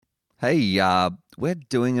Hey, we're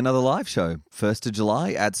doing another live show, 1st of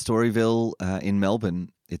July at Storyville in Melbourne.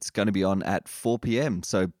 It's going to be on at 4 p.m,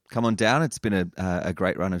 so come on down. It's been a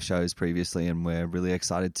great run of shows previously, and we're really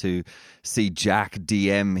excited to see Jack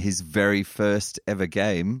DM his very first ever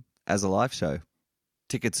game as a live show.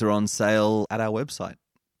 Tickets are on sale at our website,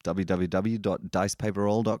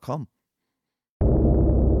 www.dicepaperroll.com.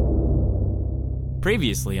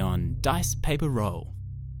 Previously on Dice Paper Roll.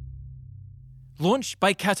 Launched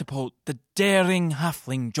by catapult, the daring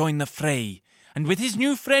halfling joined the fray, and with his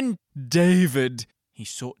new friend, David, he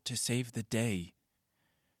sought to save the day.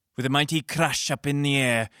 With a mighty crash up in the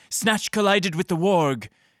air, Snatch collided with the warg,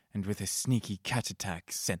 and with a sneaky cat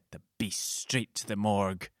attack sent the beast straight to the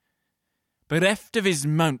morgue. Bereft of his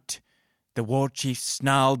mount, the war chief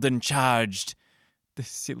snarled and charged. The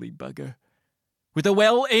silly bugger. With a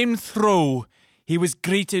well-aimed throw, he was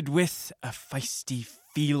greeted with a feisty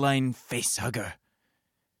feline facehugger.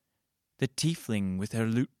 The tiefling, with her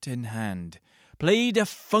lute in hand, played a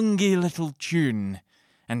fungy little tune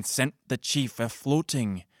and sent the chief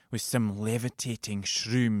a-floating with some levitating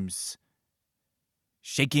shrooms.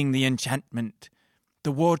 Shaking the enchantment,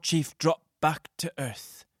 the war chief dropped back to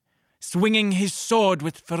earth, swinging his sword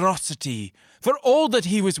with ferocity for all that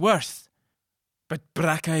he was worth. But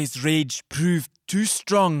Brackai's rage proved too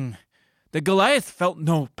strong. The Goliath felt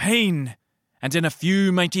no pain, and in a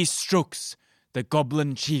few mighty strokes, the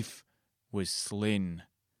goblin chief was slain.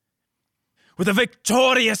 With a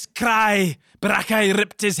victorious cry, Brackai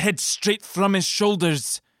ripped his head straight from his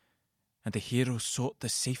shoulders, and the hero sought the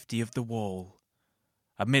safety of the wall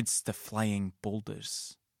amidst the flying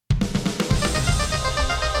boulders.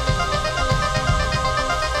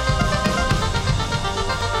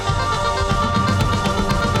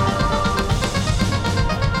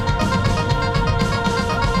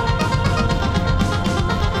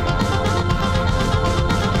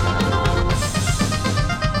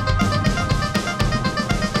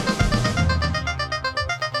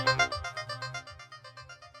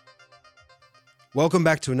 Welcome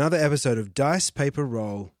back to another episode of Dice Paper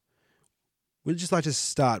Roll. We'd just like to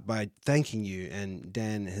start by thanking you, and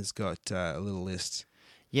Dan has got a little list.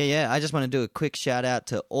 Yeah, I just want to do a quick shout out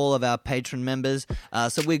to all of our patron members.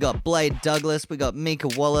 So we got Blade Douglas, we got Mika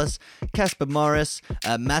Wallace, Casper Morris,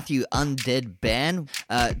 Matthew Undead Ban,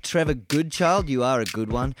 Trevor Goodchild, you are a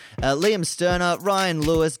good one, Liam Sterner, Ryan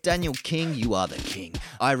Lewis, Daniel King, you are the king,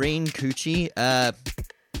 Irene Coochie,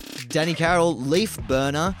 Danny Carroll, Leaf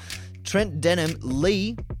Burner, Trent Denham,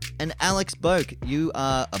 Lee, and Alex Boak. You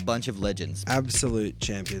are a bunch of legends. Absolute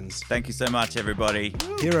champions. Thank you so much, everybody.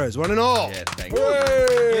 Heroes, one and all. Yeah, thank you.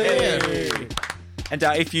 Yay! And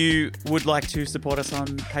if you would like to support us on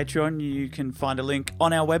Patreon, you can find a link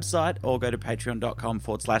on our website or go to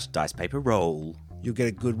patreon.com/dicepaperroll. You'll get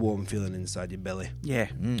a good warm feeling inside your belly. Yeah.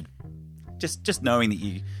 Just knowing that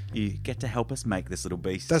you get to help us make this little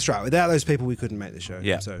beast. That's right. Without those people, we couldn't make the show.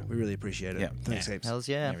 Yeah. So we really appreciate it. Yeah. Thanks, heaps. Hells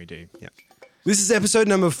yeah. Yeah, we do. Yeah. This is episode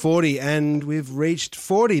number 40, and we've reached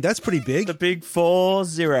 40. That's pretty big. The big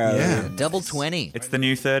 40. Yeah. Double 20. It's the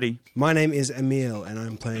new 30. My name is Emil, and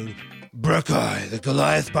I'm playing Brackai, the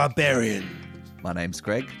Goliath Barbarian. My name's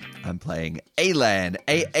Greg. I'm playing Alan,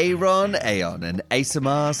 Aaron, Aeon, and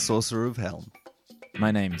Asamar, Sorcerer of Helm. My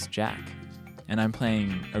name's Jack, and I'm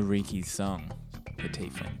playing Ariki's Song, the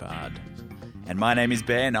Tiefling Bard. And my name is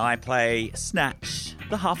Ben. I play Snatch,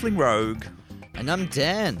 the Halfling Rogue. And I'm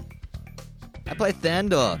Dan. I play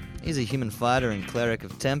Thandor. He's a human fighter and cleric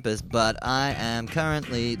of Tempest, but I am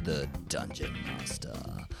currently the Dungeon Master.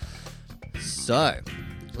 So,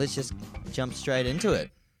 let's just jump straight into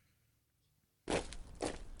it.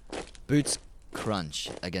 Boots crunch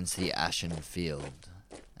against the ashen field,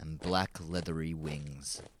 and black leathery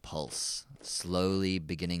wings pulse, slowly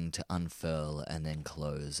beginning to unfurl and then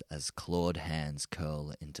close as clawed hands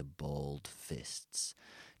curl into balled fists,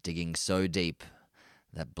 digging so deep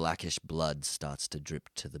that blackish blood starts to drip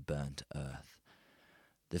to the burnt earth.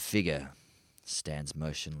 The figure stands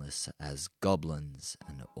motionless as goblins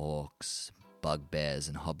and orcs, bugbears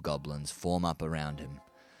and hobgoblins form up around him.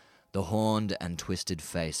 The horned and twisted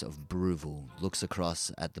face of Bruval looks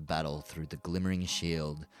across at the battle through the glimmering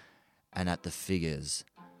shield and at the figures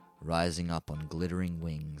rising up on glittering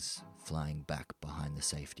wings, flying back behind the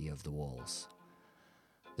safety of the walls.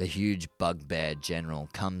 The huge bugbear general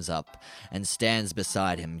comes up and stands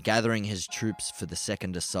beside him, gathering his troops for the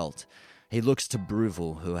second assault. He looks to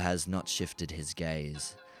Bruval, who has not shifted his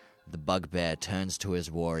gaze. The bugbear turns to his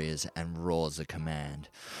warriors and roars a command.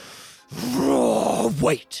 Roar!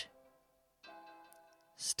 Wait!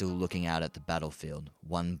 Still looking out at the battlefield,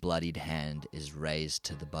 one bloodied hand is raised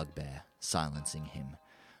to the bugbear, silencing him.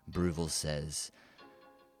 Bruval says,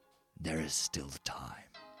 there is still time.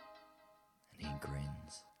 And he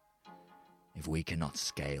grins. If we cannot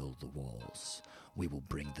scale the walls, we will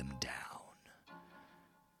bring them down.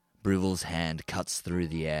 Bruval's hand cuts through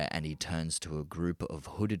the air and he turns to a group of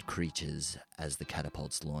hooded creatures as the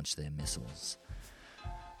catapults launch their missiles.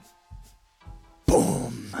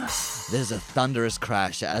 Boom! There's a thunderous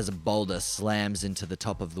crash as a boulder slams into the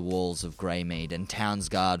top of the walls of Greymead, and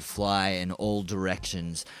Townsguard fly in all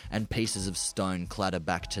directions, and pieces of stone clatter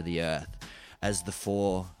back to the earth as the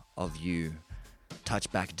four of you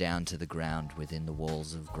touch back down to the ground within the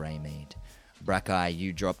walls of Greymead. Brackeye,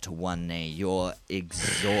 you drop to one knee. You're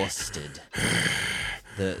exhausted.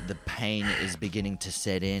 The pain is beginning to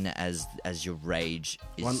set in as your rage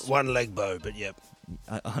is... One leg bow, but yep.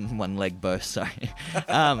 On one leg bow, sorry.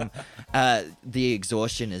 The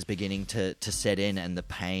exhaustion is beginning to set in, and the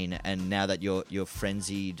pain, and now that your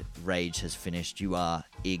frenzied rage has finished, you are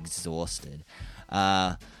exhausted.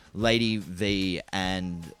 Lady V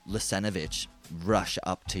and Lisanovich rush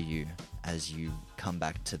up to you as you come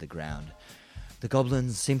back to the ground. The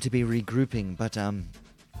goblins seem to be regrouping, but it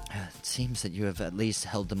seems that you have at least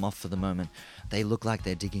held them off for the moment. They look like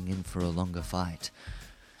they're digging in for a longer fight.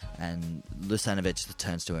 And Lisanovich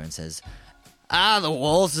turns to her and says, the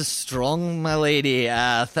walls are strong, my lady.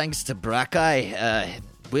 Thanks to Brackeye,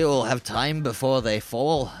 we will have time before they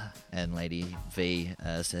fall. And Lady V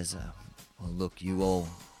says, well, look, you all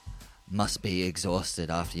must be exhausted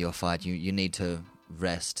after your fight. You need to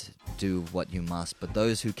rest, do what you must. But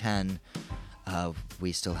those who can,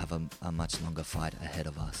 we still have a much longer fight ahead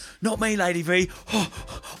of us. Not me, Lady V.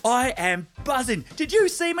 I am buzzing. Did you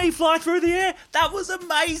see me fly through the air? That was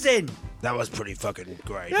amazing. That was pretty fucking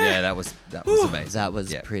great. Yeah, that was amazing. That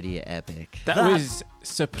was pretty epic. That was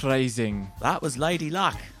surprising. That was Lady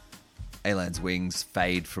Luck. Elan's wings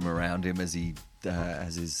fade from around him as he,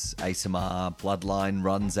 as his ASMR bloodline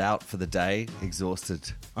runs out for the day,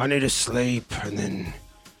 exhausted. I need to sleep and then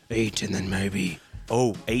eat and then maybe...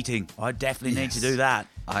 Oh, eating. I definitely need to do that.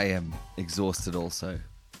 I am exhausted also.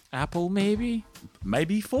 Apple, maybe?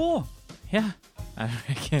 Maybe 4. Yeah. I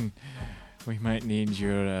reckon we might need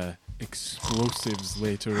your explosives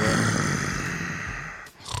later on.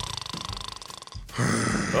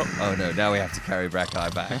 Oh no, now we have to carry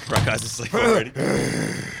Brackeye back. Brackeye's asleep already.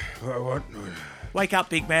 What? Wake up,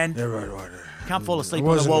 big man. Yeah, right. Can't fall asleep I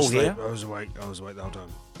on the wasn't wall asleep. here. I was awake the whole time.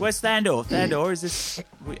 Where's Thandor? Thandor, is this?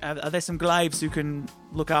 Are there some glaives who can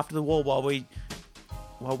look after the wall while we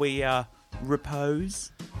repose?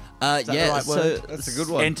 Is that the right word? that's a good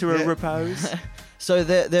one. Enter a repose. So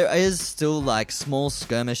there is still like small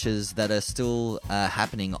skirmishes that are still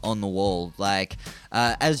happening on the wall. Like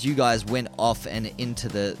as you guys went off and into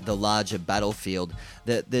the larger battlefield,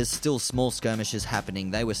 there's still small skirmishes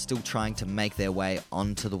happening. They were still trying to make their way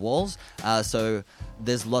onto the walls. So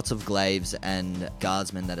there's lots of glaives and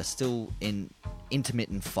guardsmen that are still in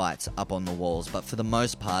intermittent fights up on the walls, but for the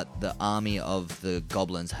most part the army of the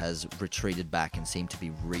goblins has retreated back and seem to be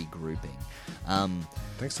regrouping.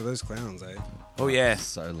 Thanks to those clowns, eh? Oh yeah.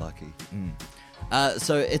 So lucky.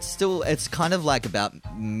 So it's kind of like about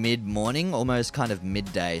mid-morning, almost kind of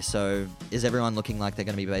midday. So is everyone looking like they're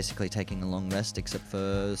going to be basically taking a long rest except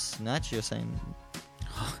for Snatch, you're saying?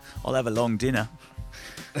 I'll have a long dinner.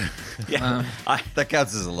 That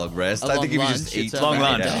counts as a long rest. A I long think if you lunch, just eat it's a long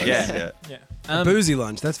right lunch, now, yeah. Yeah. A boozy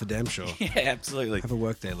lunch, that's for damn sure. Yeah, absolutely. Have a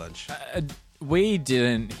workday lunch. We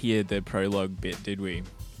didn't hear the prologue bit, did we?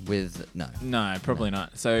 No. No, probably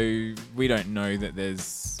not. So we don't know that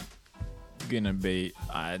there's gonna be...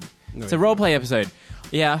 it's a roleplay episode.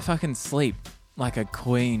 Yeah, I fucking sleep like a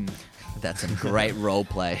queen. That's some great role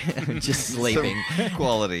play. Just sleeping.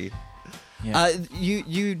 Quality. Yeah.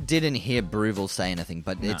 You didn't hear Bruval say anything,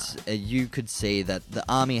 but it's you could see that the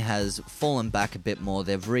army has fallen back a bit more.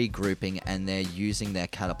 They're regrouping and they're using their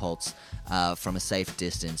catapults from a safe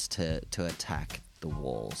distance to attack the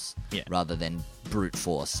walls, rather than brute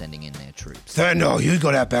force sending in their troops. Thandor, you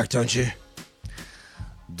got our back, don't you?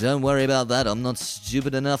 Don't worry about that. I'm not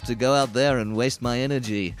stupid enough to go out there and waste my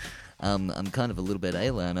energy. I'm kind of a little bit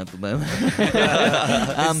alien at the moment.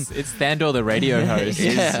 It's Thandor, the radio host.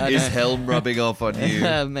 Is Helm rubbing off on you?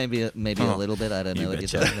 Maybe a little bit. I don't know what you're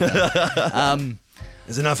talking about.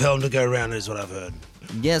 There's enough helm to go around, is what I've heard.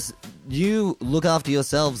 Yes, you look after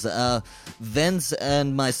yourselves. Vince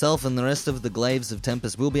and myself and the rest of the Glaives of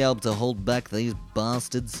Tempest will be able to hold back these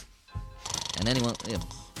bastards. And anyone... Yeah.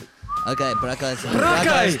 Okay, Brackey's done.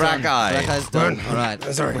 Brackey's done. All right.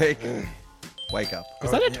 Sorry. Wake up. Was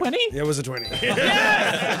that a 20? Yeah, it was a 20.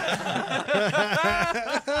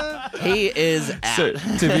 He is out. So,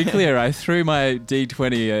 to be clear, I threw my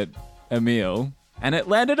D20 at Emil, and it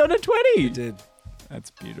landed on a 20. You did. That's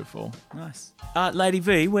beautiful. Nice. Lady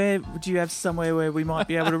V, where would you have somewhere where we might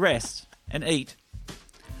be able to rest and eat?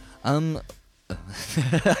 I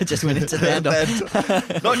just went into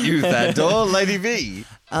Thandor. Not you, Thandor, Lady V.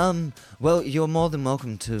 Well, you're more than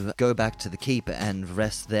welcome to go back to the keep and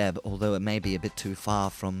rest there, although it may be a bit too far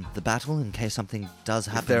from the battle in case something does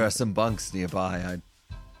happen. If there are some bunks nearby, I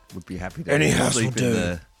would be happy to Any house sleep will in do.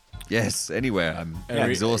 the... Yes, anywhere. I'm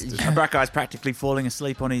Every- exhausted. Brackey's practically falling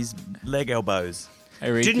asleep on his leg elbows.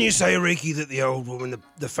 Didn't you say, Ariki, that the old woman,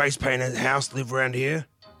 the face painter house, lived around here?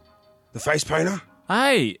 The face painter?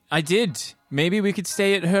 Aye, I did. Maybe we could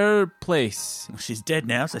stay at her place. Well, she's dead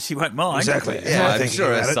now, so she won't mind. Exactly. Yeah, I'm I'm thinking sure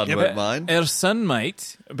her about it. son Yeah, won't but mind. Her son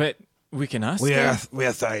might, but we can ask We her.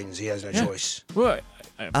 are Thanes. He has no Yeah. choice. Well,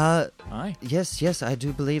 aye. Yes, I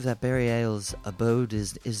do believe that Burial's abode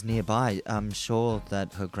is nearby. I'm sure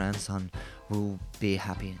that her grandson will be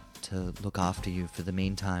happy to look after you for the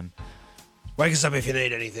meantime. Wake us up if you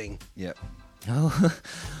need anything. Yep. Oh,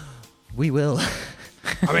 we will.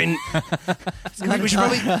 I mean, we should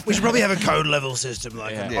probably have a code level system,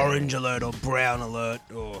 like an Yeah. orange alert or brown alert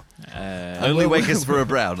or Only wake us for a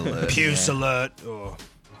brown alert. puce alert or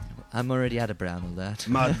I'm already at a brown alert.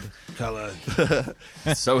 mud colour.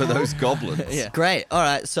 So are those goblins. Yeah. Great. All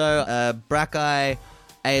right. So, Brackeye,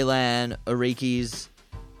 Alan, Arikis,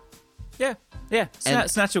 Yeah. And-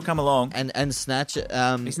 Snatch will come along. and Snatch.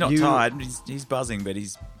 He's not you- tired. He's buzzing, but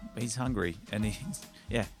he's hungry, and he's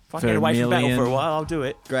If I can get away from battle for a Vermilion. while, I'll do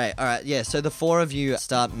it. Great. All right. Yeah. So the four of you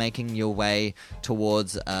start making your way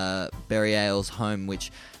towards Burial's home,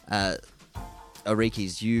 which.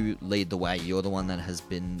 Arikis, you lead the way. You're the one that has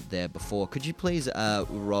been there before. Could you please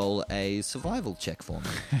roll a survival check for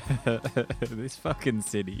me? This fucking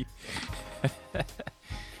city.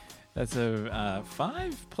 That's a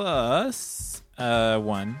 5 plus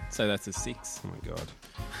 1, so that's a 6. Oh my god.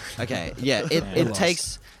 Okay, yeah,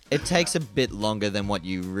 it takes a bit longer than what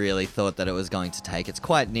you really thought that it was going to take. It's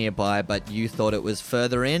quite nearby, but you thought it was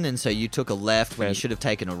further in, and so you took a left when you should have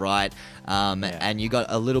taken a right, and you got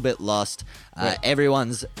a little bit lost.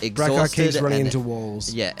 Everyone's Brackeye exhausted. keeps running and- into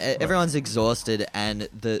walls. Yeah, everyone's exhausted, and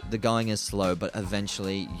the going is slow, but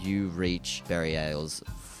eventually you reach Burial's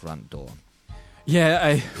front door.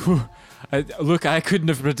 Yeah, look, I couldn't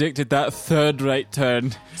have predicted that third right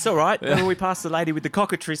turn. It's all right. Well, we passed the lady with the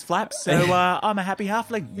cockatrice flaps, so I'm a happy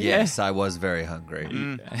halfling. Yes, I was very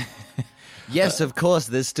hungry. Yes, of course.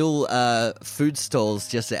 There's still food stalls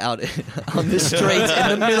just out on the street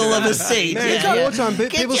in the middle of a sea. Man, it's wartime.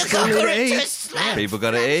 People still need to eat. People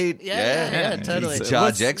got to eat. Yeah, totally. You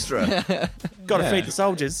charge extra. Got to feed the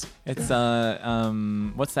soldiers. It's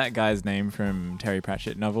what's that guy's name from Terry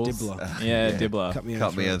Pratchett novels? Dibbler. Yeah, Dibbler. Cut me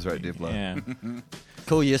Cut me a a throat, Dibbler. Yeah.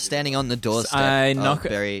 Cool. You're standing on the doorstep. I knock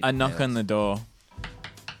Burial's. on the door.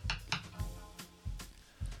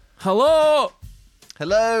 Hello.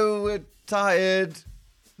 Hello, we're tired.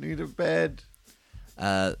 Need a bed.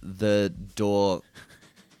 The door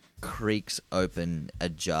creaks open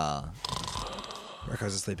ajar.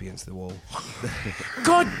 Brackey's asleep against the wall.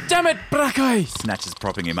 God damn it, Brackeye! Snatch is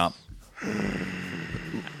propping him up.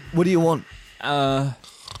 What do you want? We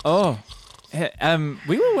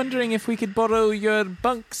were wondering if we could borrow your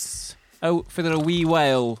bunks for a wee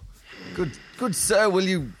while. Good sir, will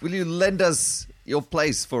you lend us your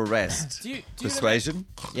place for rest? Do you Persuasion?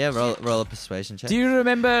 Yeah, roll a persuasion check. Do you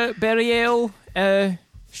remember Burial,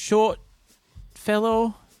 short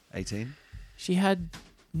fellow? 18. She had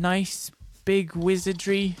nice big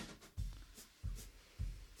wizardry.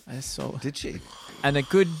 I saw, Did she? and a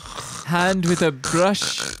good hand with a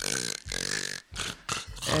brush.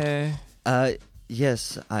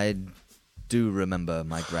 Yes, I do remember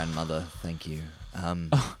my grandmother. Thank you.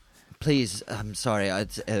 Please, I'm sorry.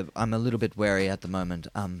 I'm a little bit wary at the moment.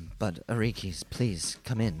 But Arikis, please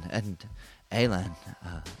come in. And Alan,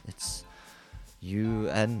 it's you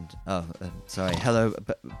and sorry. Hello,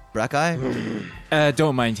 Brackeye.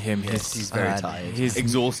 Don't mind him. He's very Alright. tired. He's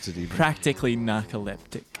exhausted even. practically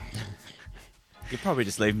narcoleptic. You probably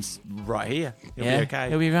just leave him right here. He'll Yeah, be okay.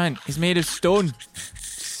 he'll be fine. He's made of stone.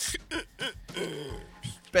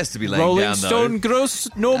 Best to be laying Rolling down stone though.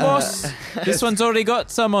 gross, no moss. This one's already got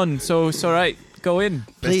some on, so it's all right. Go in.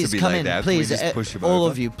 Best Please to be come laid in. down. Can we Please, just push him all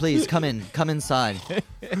over? of you, please come in. Come inside.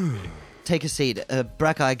 Take a seat.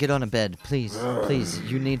 Brackeye, get on a bed, please. Please,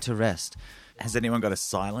 you need to rest. Has anyone got a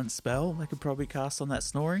silent spell they could probably cast on that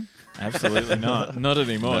snoring? Absolutely not. Not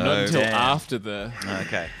anymore. No. Not until Damn. after the.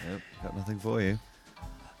 Okay. Yep, got nothing for you.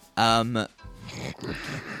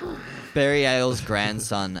 Burial's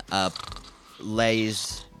grandson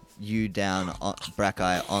lays you down,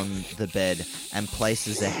 Brackeye, on the bed and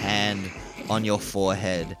places a hand on your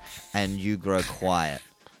forehead, and you grow quiet.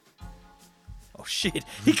 Oh shit!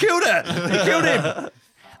 He killed her. He killed him.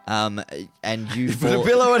 And you Put a fall,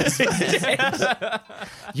 pillow on his face.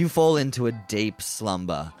 you fall into a deep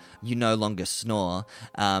slumber. You no longer snore.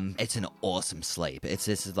 It's an awesome sleep. It's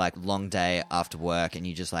this like long day after work, and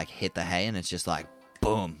you just like hit the hay, and it's just like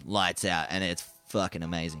boom, lights out, and it's fucking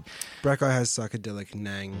amazing. Brackeye has psychedelic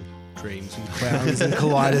Nang dreams with clowns and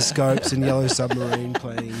kaleidoscopes and Yellow Submarine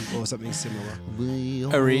playing or something similar. We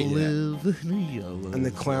all Ariki. live in a yellow And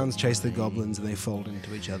the clowns chase the goblins and they fold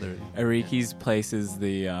into each other. Ariki's places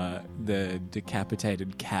the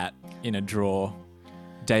decapitated cat in a drawer.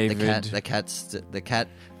 David. The cat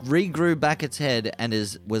regrew back its head and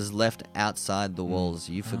was left outside the walls.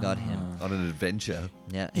 You forgot him. On an adventure.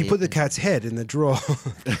 Yeah, You put the cat's head in the drawer.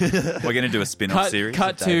 We're going to do a spin-off series.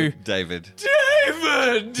 Cut to David.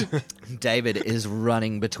 David. David is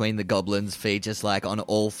running between the goblins' feet, just like on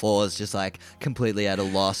all fours, just like completely at a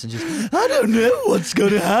loss, and just I don't know what's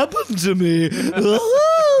going to happen to me.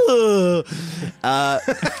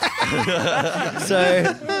 So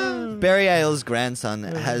Burial's grandson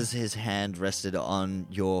has his hand rested on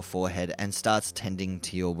your forehead and starts tending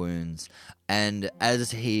to your wounds. And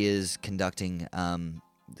as he is conducting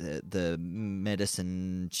the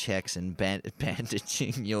medicine checks and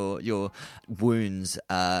bandaging your wounds,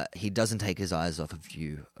 he doesn't take his eyes off of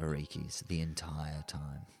you, Arikis, the entire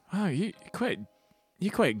time. Wow, you're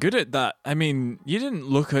quite good at that. I mean, you didn't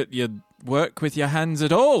look at your work with your hands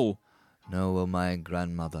at all. No, well, my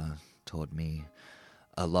grandmother taught me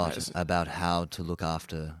a lot about how to look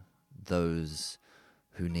after those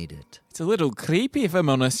who need it. It's a little creepy, if I'm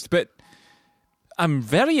honest, but I'm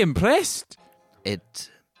very impressed. It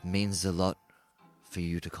means a lot for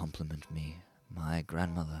you to compliment me. My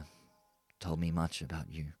grandmother told me much about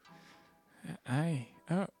you.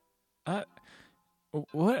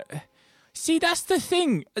 What? See, that's the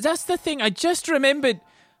thing. I just remembered.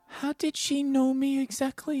 How did she know me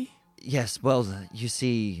exactly? Yes, well, you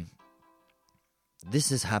see, this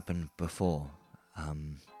has happened before.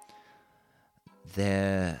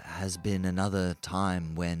 There has been another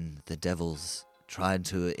time when the devils tried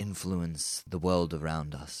to influence the world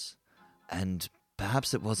around us. And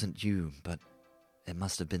perhaps it wasn't you, but it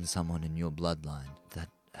must have been someone in your bloodline that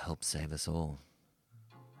helped save us all.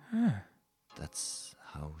 Huh. That's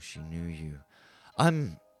how she knew you.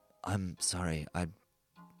 I'm sorry.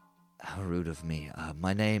 How rude of me.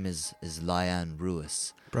 My name is Lyan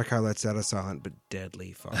Ruis. Brackeye lets out a silent but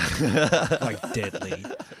deadly fart. Like deadly.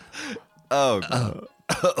 Oh.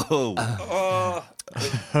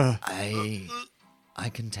 I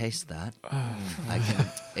can taste that. I can.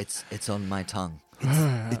 It's on my tongue.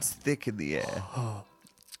 It's thick in the air.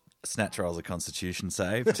 Snatch rolls a Constitution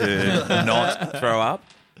save to not throw up.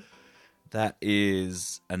 That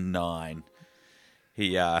is a 9.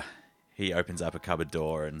 He opens up a cupboard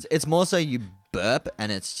door and It's more so you burp,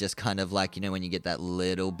 and it's just kind of like, you know, when you get that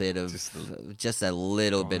little bit of just a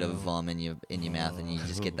little bit of vom in your mouth, and you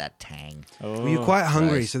just get that tang. Well, you're quite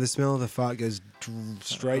hungry, gross. so the smell of the fart goes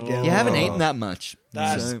straight down. You haven't eaten that much.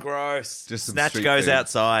 that's So- gross. Just some Snatch street goes food.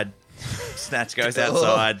 outside. Snatch goes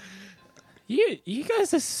outside. You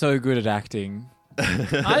guys are so good at acting.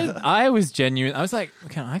 I was genuine. I was like,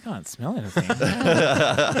 okay, I can't smell anything.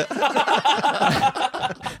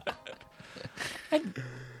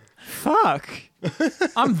 Fuck.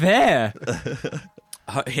 I'm there.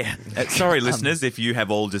 Oh, yeah. Sorry, listeners, if you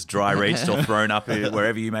have all just dry reached or thrown up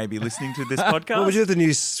wherever you may be listening to this podcast. What would you have the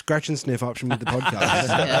new scratch and sniff option with the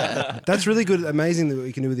podcast? That's really good. Amazing that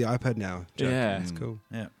we can do with the iPad now. Jack. Yeah. It's cool.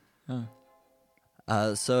 Yeah.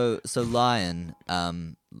 So Lion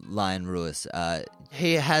Ruis,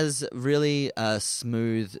 he has really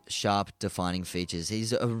smooth, sharp, defining features.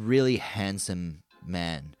 He's a really handsome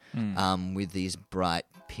man with these bright,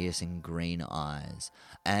 piercing green eyes.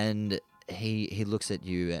 And he looks at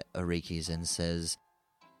you, Arikis, and says,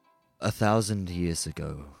 1,000 years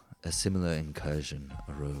ago, a similar incursion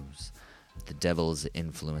arose. The devils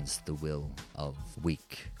influenced the will of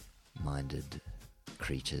weak-minded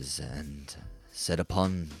creatures and set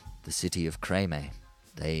upon the city of Creme.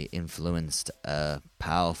 They influenced a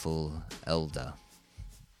powerful elder,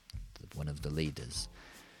 one of the leaders,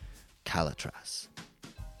 Calitras.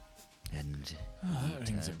 And That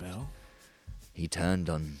rings a bell. he turned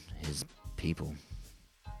on his people.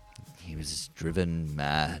 He was driven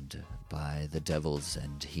mad by the devils,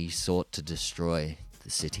 and he sought to destroy the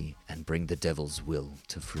city and bring the devil's will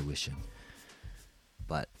to fruition.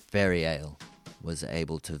 But Feriale was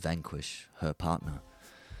able to vanquish her partner.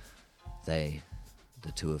 The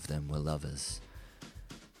two of them were lovers.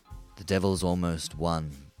 The devil's almost won,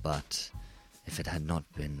 but if it had not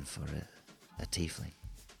been for a tiefling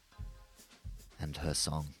and her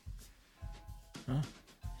song,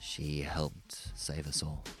 she helped save us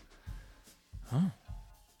all.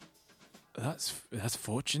 That's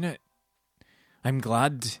fortunate. I'm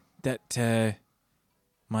glad that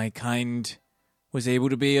my kind was able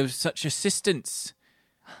to be of such assistance.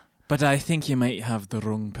 But I think you might have the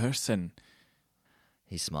wrong person.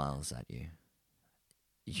 He smiles at you.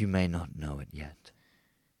 You may not know it yet,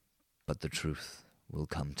 but the truth will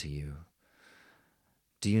come to you.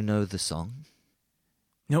 Do you know the song?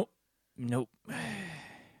 Nope.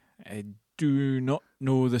 I do not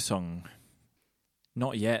know the song.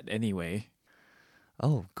 Not yet, anyway.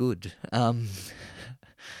 Oh, good. Well,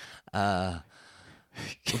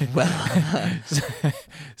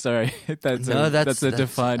 sorry, that's No, a that's-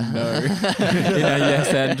 defined no in a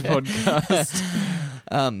Yes and podcast.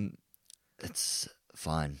 it's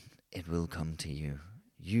fine. It will come to you.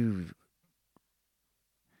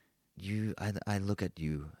 I look at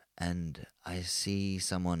you and I see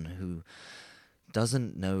someone who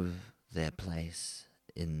doesn't know their place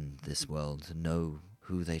in this world, know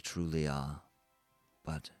who they truly are.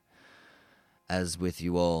 But as with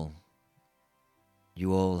you all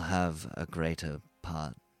have a greater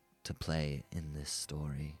part to play in this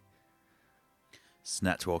story.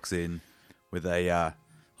 Snatch walks in with a, oh,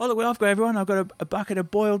 look what I've got, everyone. I've got a bucket of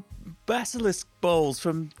boiled basilisk balls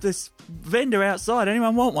from this vendor outside.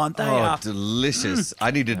 Anyone want one? They are delicious.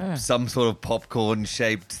 I needed some sort of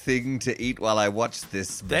popcorn-shaped thing to eat while I watched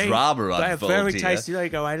this drama unfold. They are very here. tasty. There you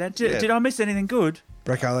go, Aylan. Yeah. Did I miss anything good?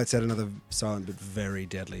 Brackar lets out another silent but very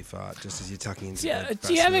deadly fart just as you're tucking into the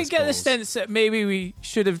Do you ever basilisk get the balls. sense that maybe we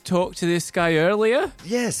should have talked to this guy earlier?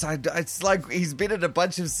 Yes, it's like he's been in a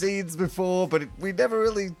bunch of scenes before, but we never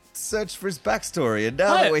really searched for his backstory. And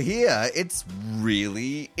now that we're here, it's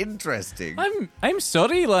really interesting. I'm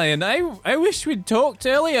sorry, Lion. I wish we'd talked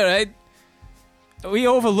earlier. We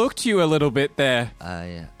overlooked you a little bit there.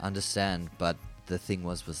 I understand, but the thing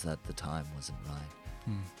was that the time wasn't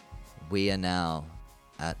right. We are now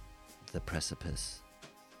at the precipice.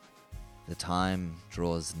 The time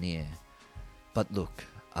draws near. But look,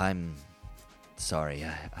 I'm sorry,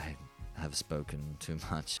 I have spoken too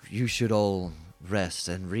much. You should all rest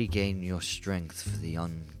and regain your strength for the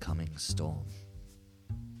oncoming storm.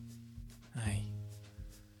 Aye.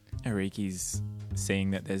 Ariki's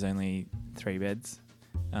seeing that there's only 3 beds,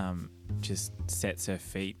 just sets her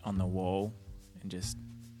feet on the wall and just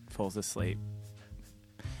falls asleep.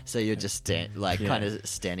 So you're just kind of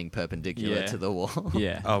standing perpendicular to the wall.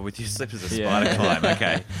 Yeah. Oh, with your slippers of Yeah. spider climb.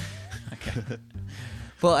 Okay.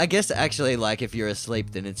 Well, I guess actually, like, if you're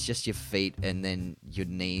asleep, then it's just your feet and then your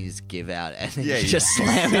knees give out and then you just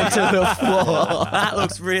slam into the floor. That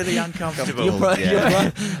looks really uncomfortable. You'll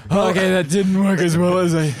Okay, that didn't work as well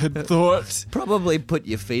as I had thought. probably put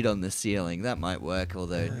your feet on the ceiling. That might work,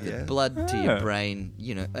 although the blood to your brain,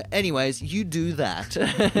 Anyways, you do that.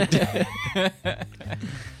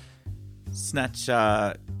 Snatch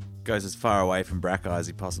goes as far away from Brackar as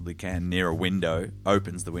he possibly can, near a window,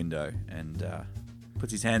 opens the window, and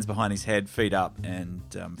puts his hands behind his head, feet up, and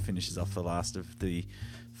finishes off the last of the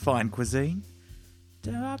fine cuisine.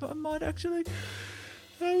 I might actually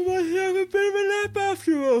have a bit of a nap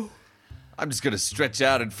after all. I'm just going to stretch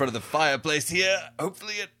out in front of the fireplace here.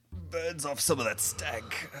 Hopefully it burns off some of that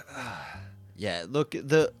stank. Yeah, look,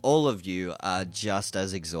 all of you are just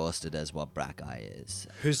as exhausted as what Brackeye is.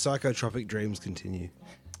 Whose psychotropic dreams continue?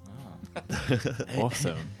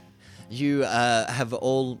 Awesome. You have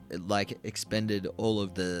all, expended all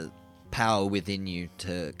of the power within you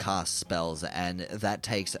to cast spells, and that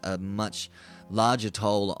takes a much larger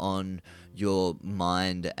toll on your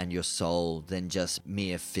mind and your soul than just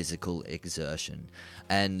mere physical exertion.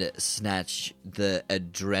 And Snatch, the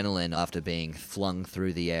adrenaline after being flung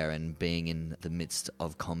through the air and being in the midst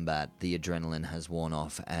of combat, the adrenaline has worn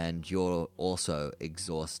off and you're also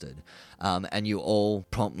exhausted. And you all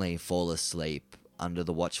promptly fall asleep under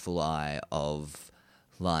the watchful eye of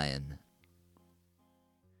Lion.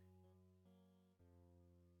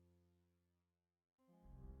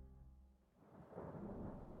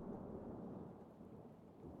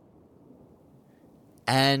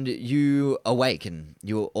 And you awaken.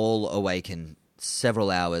 You all awaken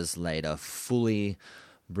several hours later, fully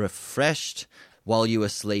refreshed. While you were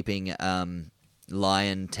sleeping,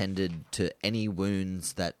 Lion tended to any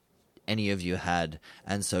wounds that any of you had,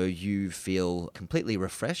 and so you feel completely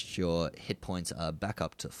refreshed. Your hit points are back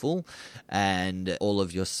up to full, and all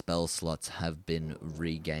of your spell slots have been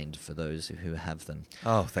regained for those who have them.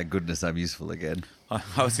 Oh, thank goodness I'm useful again. I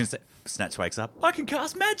was going to say, Snatch wakes up. I can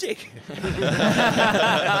cast magic.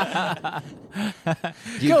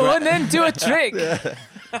 Go on then, do a trick.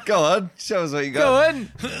 Go on, show us what you Go got.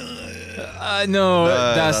 on. No,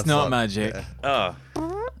 that's not not- magic. Oh.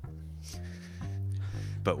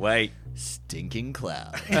 But wait. Stinking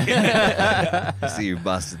cloud. I see you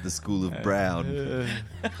mastered the School of Brown.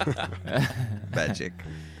 Magic.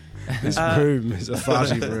 This room is a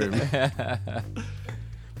farty room.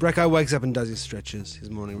 Brackeye wakes up and does his stretches, his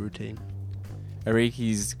morning routine.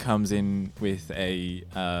 Arikis comes in with a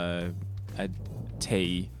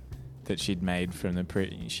tea that she'd made from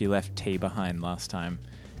she left tea behind last time,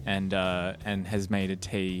 and has made a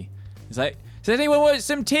tea. It's like, does anyone want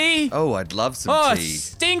some tea? Oh, I'd love some Oh, it tea.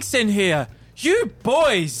 stinks in here, you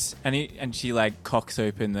boys! And she like cocks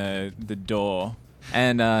open the door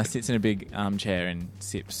and sits in a big armchair and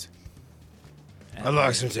sips. I'd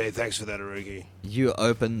like some tea. Thanks for that, Arugi. You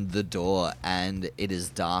open the door and it is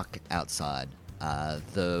dark outside.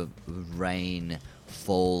 The rain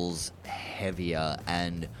falls heavier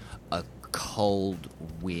and a cold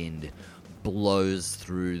wind blows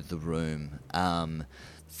through the room.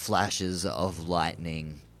 Flashes of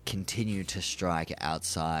lightning continue to strike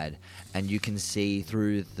outside, and you can see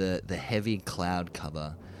through the heavy cloud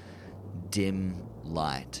cover dim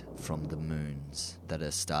light from the moons that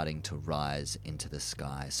are starting to rise into the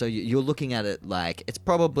sky. So you're looking at it like it's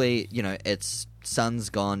probably, it's sun's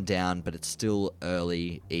gone down, but it's still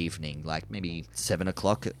early evening, like maybe 7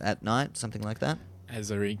 o'clock at night, something like that.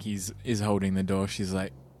 As Arikis is holding the door, she's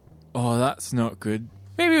like, oh, that's not good.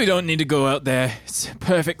 Maybe we don't need to go out there. It's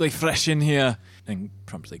perfectly fresh in here. And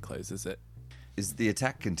promptly closes it. Is the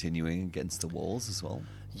attack continuing against the walls as well?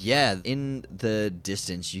 Yeah, in the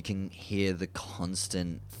distance you can hear the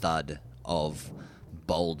constant thud of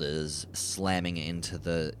boulders slamming into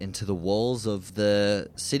the walls of the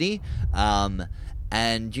city,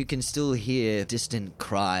 and you can still hear distant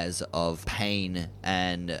cries of pain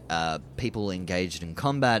and people engaged in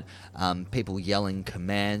combat, people yelling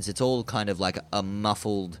commands. It's all kind of like a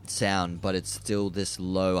muffled sound, but it's still this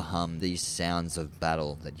low hum, these sounds of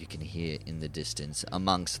battle that you can hear in the distance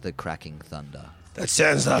amongst the cracking thunder. That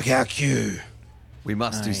sounds like our cue. We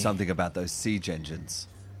must do Aye. something about those siege engines.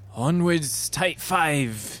 Onwards, Type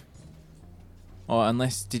 5. Or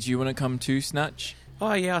unless, did you want to come too, Snatch?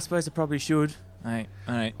 Oh, yeah, I suppose I probably should.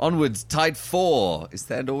 Alright. Onwards, Tide 4. Is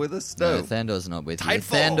Thandor with us? No. Thandor's not with you. Type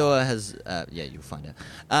 4. Thandor has... yeah, you'll find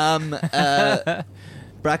out.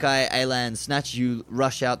 Brackeye, Alan, Snatch, you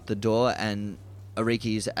rush out the door, and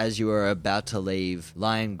Arikis, as you are about to leave,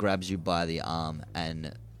 Lion grabs you by the arm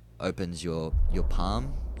and opens your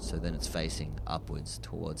palm, so then it's facing upwards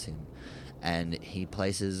towards him. And he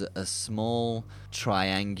places a small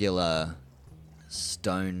triangular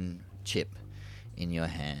stone chip in your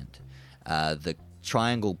hand. The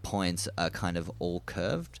triangle points are kind of all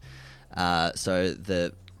curved. So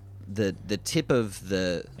the tip of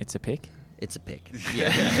the... It's a pick? It's a pick.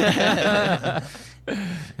 Yeah.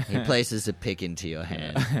 He places a pick into your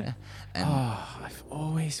hand. And I've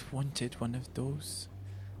always wanted one of those.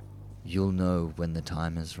 you'll know when the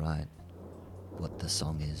time is right what the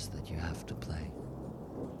song is that you have to play.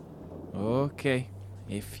 Okay,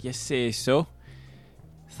 if you say so.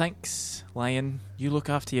 Thanks, Lion. You look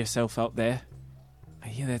after yourself out there. I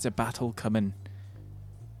hear there's a battle coming.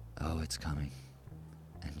 Oh, it's coming.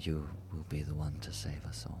 And you will be the one to save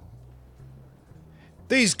us all.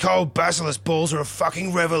 These cold basilisk balls are a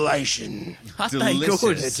fucking revelation. Aren't they Delicious.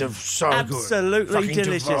 good? It's so good. Absolutely Fucking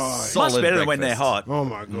delicious. divine. Much Solid better than when they're breakfast. hot. Oh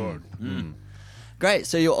my god. Great,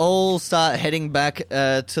 so you all start heading back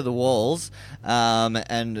to the walls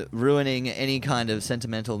and ruining any kind of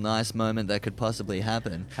sentimental nice moment that could possibly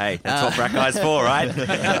happen. Hey, that's what Brackeye's for, right?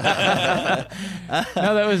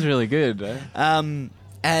 No, that was really good.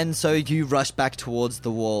 And so you rush back towards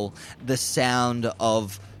the wall. The sound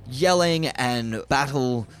of yelling and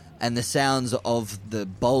battle and the sounds of the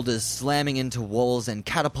boulders slamming into walls and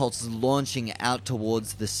catapults launching out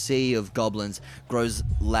towards the sea of goblins grows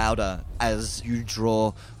louder as you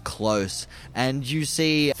draw close. And you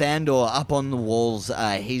see Thandor up on the walls.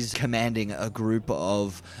 He's commanding a group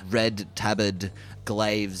of red-tabard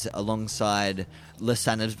glaives alongside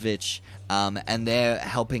Lisanovich, and they're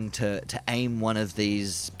helping to aim one of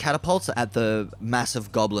these catapults at the mass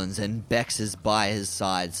of goblins, and Bex is by his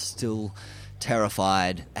side, still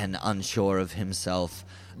terrified and unsure of himself.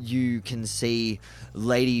 You can see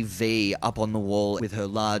Lady V up on the wall with her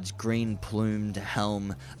large green-plumed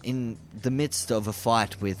helm in the midst of a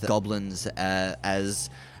fight with goblins as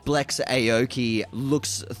Blex Aoki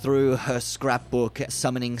looks through her scrapbook,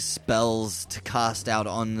 summoning spells to cast out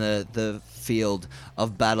on the field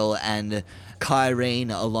of battle, and Kyrene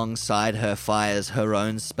alongside her fires her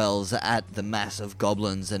own spells at the mass of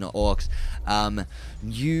goblins and orcs.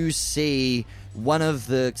 You see one of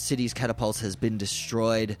the city's catapults has been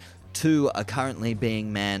destroyed. 2 are currently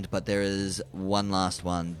being manned, but there is one last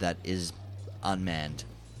one that is unmanned.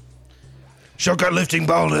 Shotgun lifting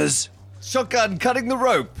boulders. Shotgun cutting the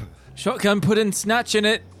rope. Shotgun putting Snatch in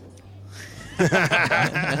it.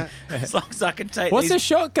 As long as I can take What's these... a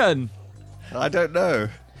shotgun? I don't know.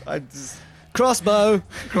 I just Crossbow!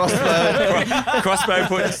 Crossbow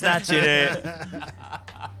putting Snatch in it.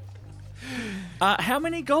 How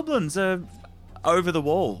many goblins are over the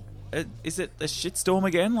wall? Is it a shitstorm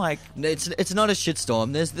again? Like, It's not a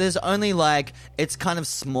shitstorm. There's only like, it's kind of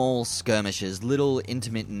small skirmishes, little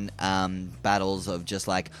intermittent battles of just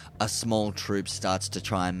like a small troop starts to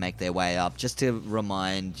try and make their way up, just to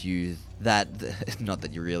remind you that, not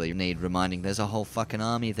that you really need reminding, there's a whole fucking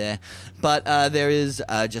army there, but there is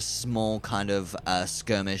just small kind of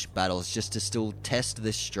skirmish battles just to still test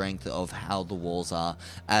the strength of how the walls are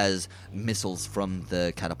as missiles from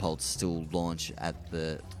the catapults still launch at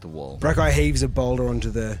the wall. Brackeye heaves a boulder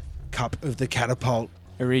onto the cup of the catapult.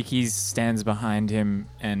 Arikis stands behind him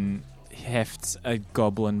and hefts a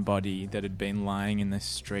goblin body that had been lying in the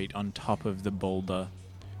street on top of the boulder.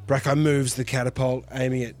 Brackeye moves the catapult,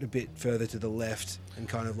 aiming it a bit further to the left, and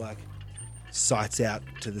kind of like sights out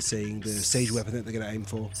to the siege weapon that they're going to aim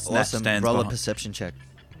for. Snatch Awesome. stands Roll a behind. perception check.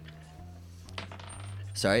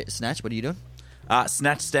 Sorry, Snatch, what are you doing?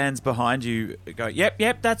 Snatch stands behind you. Go,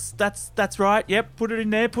 yep, that's right. Yep, put it in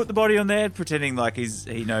there. Put the body on there, pretending like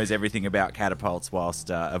he knows everything about catapults whilst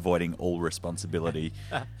avoiding all responsibility.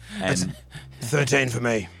 And 13 for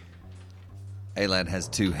me. Alan has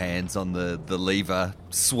 2 hands on the lever,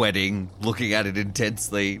 sweating, looking at it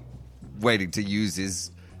intensely, waiting to use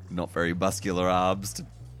his not very muscular arms to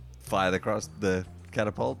fire across the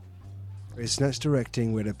catapult Is Snatch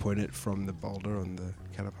directing where to point it from the boulder on the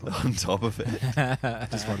catapult? on top of it.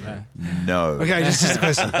 Just wondering. No. Okay, just a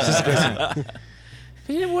question. Just a question.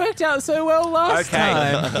 It worked out so well last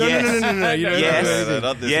time. No. You don't Yes. know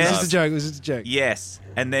not this Yes. This is a joke. This is a joke. yes,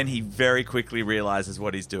 and then he very quickly realizes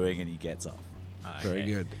what he's doing and he gets off. Very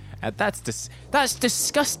good. That's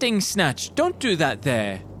disgusting, Snatch. Don't do that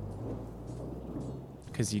there.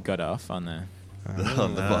 Because you got off on the...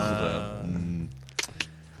 On the boulder.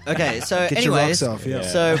 Okay, so Get your anyways, rocks off, yeah.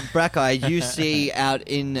 so Brackeye, you see out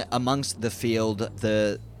in amongst the field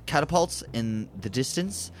the catapults in the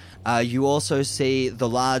distance. You also see the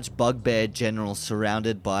large bugbear general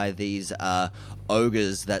surrounded by these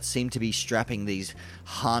ogres that seem to be strapping these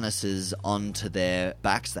harnesses onto their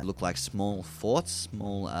backs that look like small forts,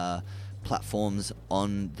 small platforms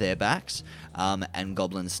on their backs, and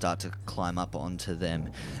goblins start to climb up onto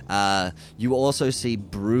them. You also see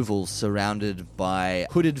Bruval surrounded by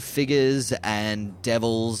hooded figures and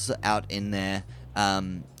devils out in there,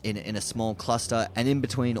 in a small cluster, and in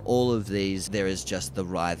between all of these there is just the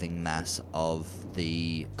writhing mass of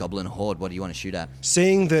the goblin horde. What do you want to shoot at?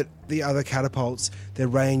 Seeing that the other catapults, their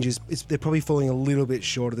range they're probably falling a little bit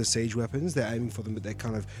short of the siege weapons. They're aiming for them, but they're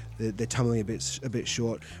tumbling a bit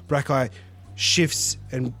short. Brackeye shifts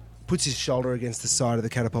and puts his shoulder against the side of the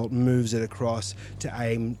catapult, moves it across to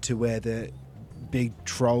aim to where the big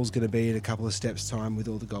troll's going to be in a couple of steps' time, with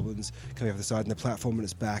all the goblins coming off the side and the platform on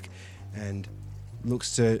its back, and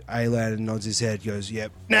looks to Alan and nods his head, goes,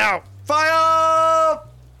 "Yep, now Fire!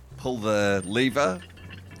 Pull the lever.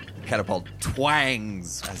 Catapult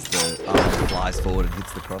twangs as the arm flies forward and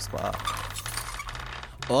hits the crossbar.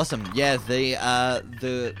 Awesome. Yeah,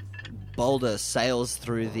 the boulder sails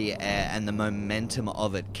through the air, and the momentum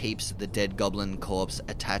of it keeps the dead goblin corpse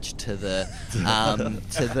attached to the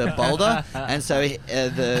boulder, and so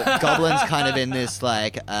the goblin's kind of in this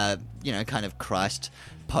like kind of Christ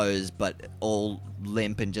pose, but all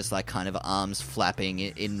limp and just like kind of arms flapping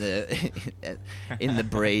in the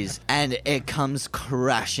breeze, and it comes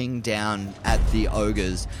crashing down at the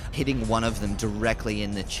ogres, hitting one of them directly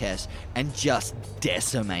in the chest and just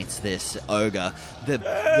decimates this ogre. The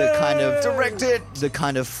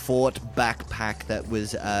kind of fort backpack that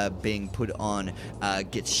was being put on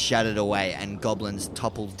gets shattered away, and goblins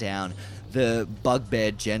topple down. The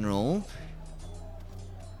bugbear general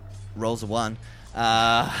rolls a 1.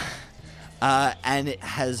 And it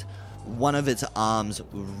has one of its arms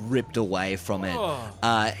ripped away from it.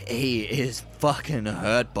 He is fucking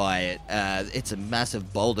hurt by it. It's a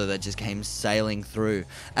massive boulder that just came sailing through.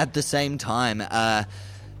 At the same time,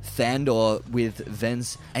 Thandor with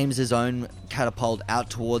Vence aims his own catapult out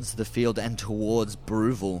towards the field and towards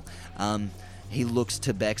Bruval. He looks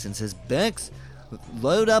to Bex and says, Bex,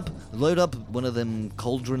 load up one of them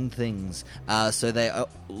cauldron things. So they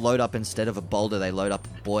load up, instead of a boulder, they load up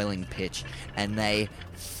boiling pitch, and they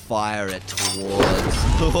fire it towards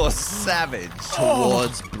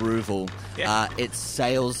towards Bruval. It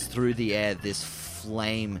sails through the air, this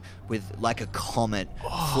flame with like a comet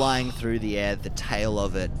flying through the air, the tail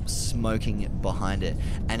of it smoking behind it,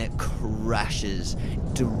 and it crashes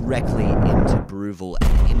directly into Bruval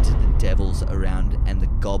and into the devils around and the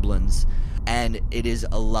goblins. And it is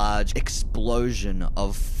a large explosion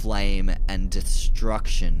of flame and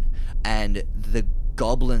destruction, and the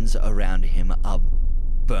goblins around him are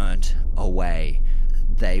burnt away.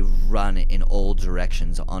 They run in all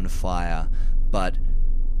directions on fire, but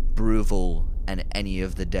Bruval and any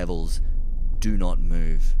of the devils do not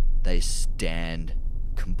move. They stand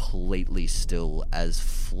completely still as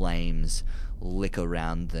flames lick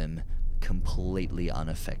around them, completely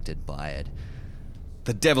unaffected by it.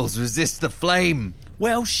 The devils resist the flame.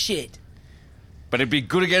 Well, shit. But it'd be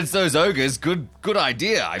good against those ogres. Good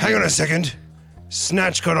idea. Hang on a second.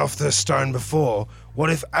 Snatch got off the stone before. What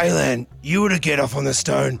if, Alan, you were to get off on the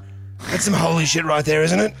stone? That's some holy shit right there,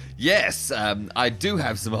 isn't it? Yes, I do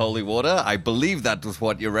have some holy water. I believe that was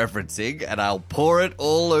what you're referencing, and I'll pour it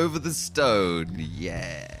all over the stone.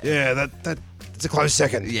 Yeah. Yeah, that's a close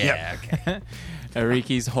second. Yeah, Yep. okay.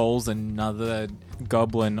 Ariki's hauls another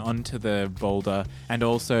goblin onto the boulder, and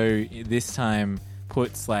also this time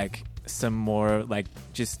puts like some more like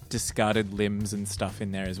just discarded limbs and stuff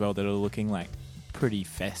in there as well that are looking like pretty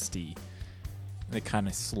festy. They're kind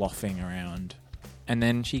of sloughing around. And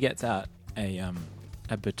then she gets out a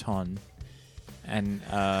baton and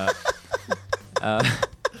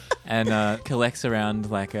collects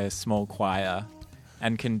around like a small choir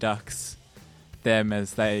and conducts them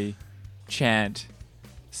as they chant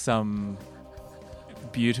some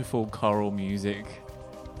beautiful choral music,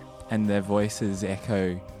 and their voices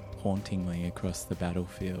echo hauntingly across the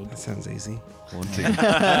battlefield. That sounds easy. Haunting.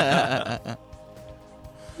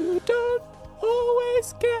 You don't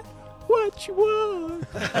always get what you want.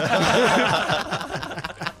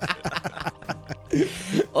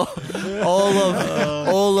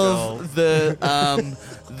 all of the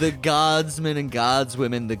guardsmen and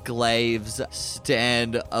guardswomen, the glaives,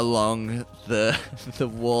 stand along the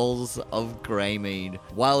walls of Greymead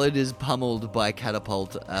while it is pummeled by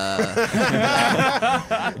catapult,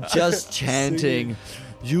 just chanting,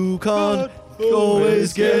 "You can't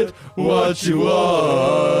always get what you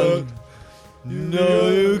want. No,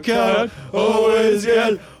 you can't always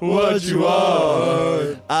get what you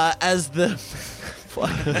want." As the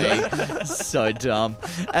fucking me, so dumb.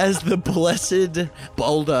 As the blessed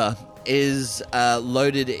boulder is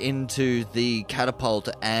loaded into the catapult,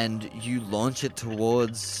 and you launch it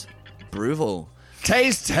towards Bruval.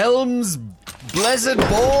 Taste Helm's blessed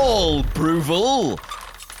ball, Bruval.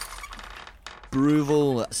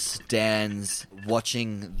 Bruval stands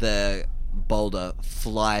watching the boulder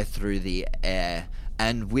fly through the air,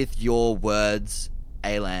 and with your words,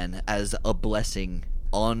 Alan, as a blessing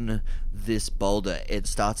on this boulder, it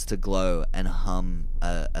starts to glow and hum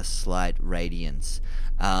a slight radiance.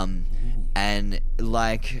 And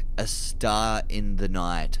like a star in the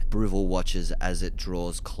night, Bruval watches as it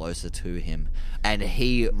draws closer to him, and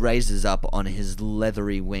he raises up on his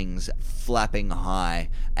leathery wings, flapping high,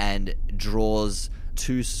 and draws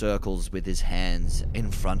 2 circles with his hands in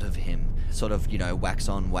front of him, sort of, wax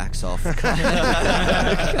on, wax off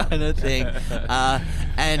kind of thing.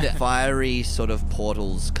 And fiery sort of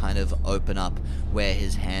portals kind of open up where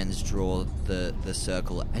his hands draw the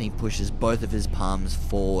circle, and he pushes both of his palms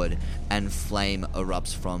forward, and flame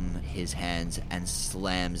erupts from his hands and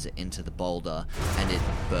slams into the boulder, and it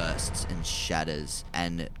bursts and shatters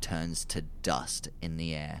and turns to dust in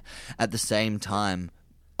the air. At the same time,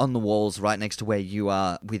 on the walls right next to where you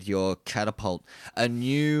are with your catapult, a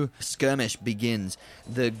new skirmish begins.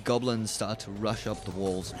 The goblins start to rush up the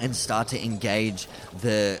walls and start to engage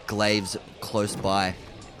the glaives close by.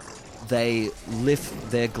 They lift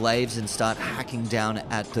their glaives and start hacking down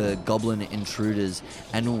at the goblin intruders,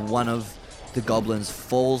 and one of the goblins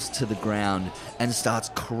falls to the ground and starts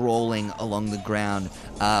crawling along the ground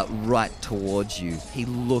right towards you. He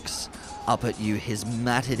looks up at you, his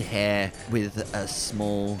matted hair with a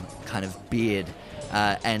small kind of beard,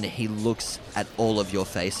 and he looks at all of your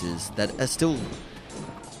faces that are still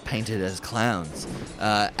painted as clowns.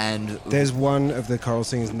 And There's one of the choral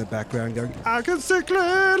singers in the background going, I can see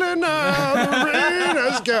clearly now the rain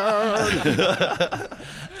has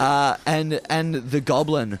gone. and the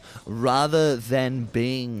goblin, rather than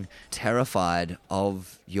being terrified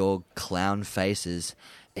of your clown faces,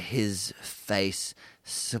 his face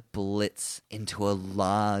splits into a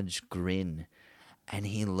large grin, and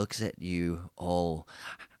he looks at you all.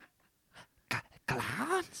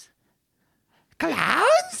 Clowns?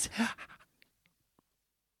 Clowns?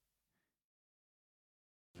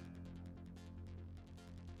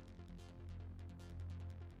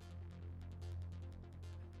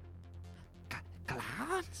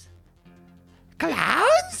 Clowns?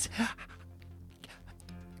 Clowns?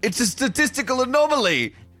 It's a statistical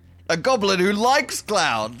anomaly. A goblin who likes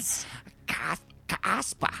clowns.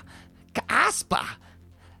 Casper. Casper.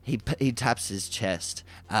 He taps his chest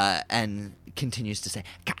and continues to say,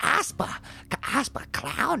 Casper. Casper,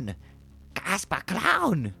 clown. Casper,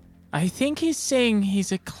 clown. I think he's saying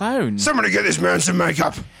he's a clown. Somebody get this man some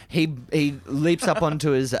makeup. He leaps up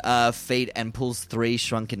onto his feet and pulls 3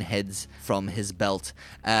 shrunken heads from his belt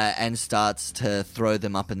and starts to throw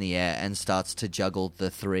them up in the air and starts to juggle the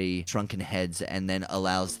 3 shrunken heads and then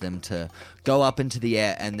allows them to go up into the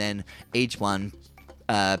air, and then each one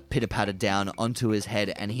pitter-patter down onto his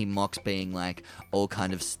head, and he mocks being like all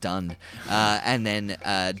kind of stunned, and then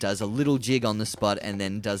does a little jig on the spot and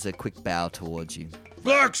then does a quick bow towards you.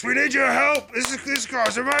 Blocks, we need your help. This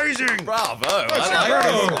guy's amazing. Bravo. Well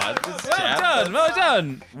done, well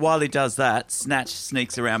done. While he does that, Snatch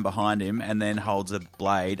sneaks around behind him and then holds a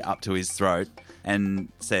blade up to his throat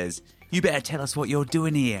and says, "You better tell us what you're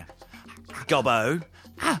doing here, Gobbo."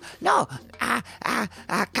 No,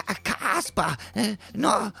 Casper,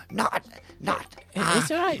 no, not.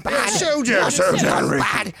 It's all right. Bad. Settle down, settle down, Rick.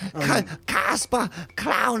 Bad. Casper,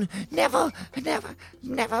 clown, never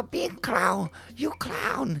be a clown. You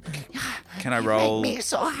clown. Can I You roll? Make me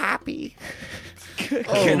so happy.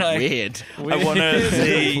 Can I? Weird. I want to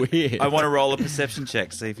see. Weird. I want to roll a perception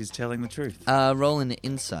check, see if he's telling the truth. Roll an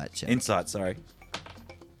insight check. Insight, sorry.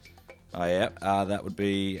 Oh yeah, that would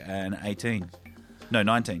be an 18. No,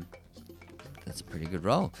 19. That's a pretty good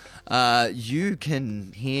roll. You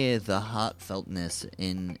can hear the heartfeltness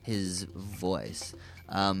in his voice.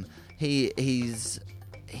 He's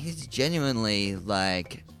genuinely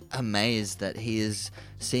like amazed that he is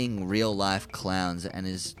seeing real life clowns and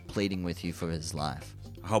is pleading with you for his life.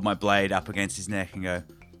 I hold my blade up against his neck and go,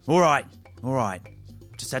 all right.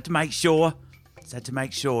 Just had to make sure.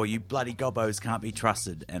 You bloody gobbos can't be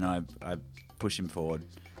trusted. And I push him forward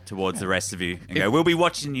towards the rest of you and go, we'll be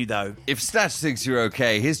watching you though. If Snatch thinks you're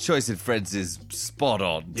okay, his choice of friends is spot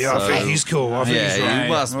on. Yeah, I think he's cool. I think Yeah, he's right. you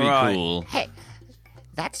must be Right. cool. Hey,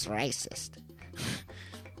 that's racist.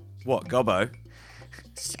 What, Gobbo?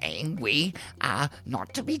 Saying we are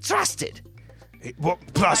not to be trusted.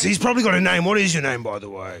 Plus, he's probably got a name. What is your name, by the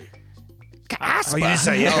way? Casper. Oh, you did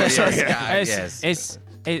say yeah. Sorry, yeah.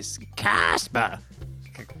 It's Casper.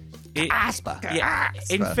 Casper. Yeah,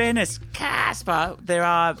 in fairness, Casper, there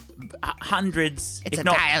are hundreds, It's if a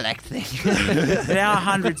not dialect thing. there are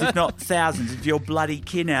hundreds, if not thousands, of your bloody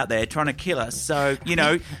kin out there trying to kill us. So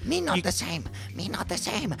Me not the same.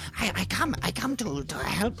 I come to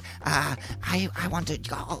help. I want to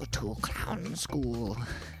go to clown school.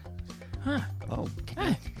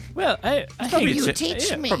 Well, I Probably think You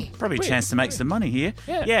teach me. Probably a chance to make some money here.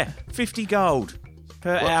 Yeah. 50 gold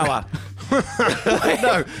per hour.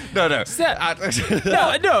 No. No.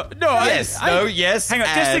 Yes, yes. Hang on,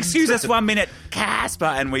 just and- excuse us 1 minute, Casper,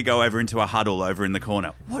 and we go over into a huddle over in the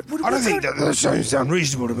corner. I don't think that sounds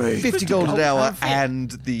reasonable to me. 50 gold an hour and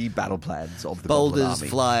the battle plans of the Goblin Boulders Army.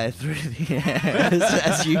 fly through the air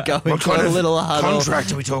as you go What into kind a of little huddle.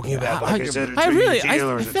 contract are we talking about? Like, is it a I 2-year really, deal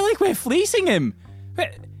or I is it- feel like we're fleecing him.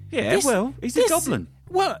 Yeah, well, he's a goblin.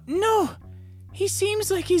 Well, no, he seems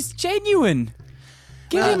like he's genuine.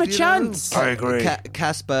 Give him a chance. I agree.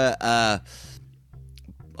 Casper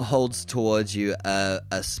holds towards you a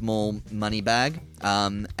small money bag,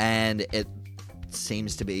 and it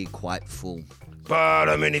seems to be quite full. But,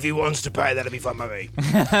 I mean, if he wants to pay, that'll be fine by me.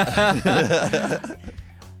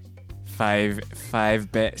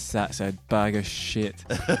 5 bits. That's a bag of shit.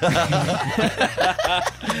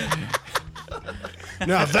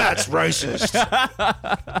 Now that's racist.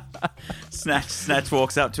 Snatch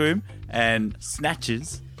walks up to him and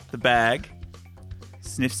snatches the bag,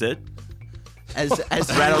 sniffs it, As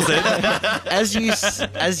rattles it.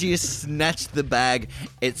 as you snatch the bag,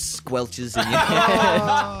 it squelches in your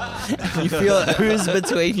hand. You feel it ooze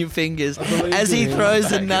between your fingers as he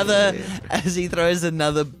throws another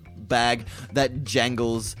bag that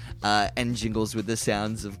jangles and jingles with the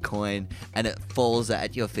sounds of coin, and it falls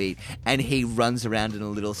at your feet, and he runs around in a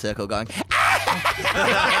little circle going,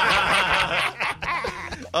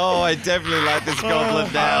 Oh, I definitely like this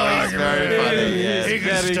goblin now. He's very funny. Yeah. Very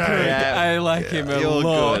good. Yeah. I like him a You're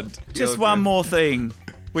lot. good. Just You're one good. more thing.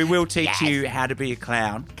 We will teach you how to be a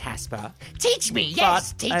clown, Casper. Teach me,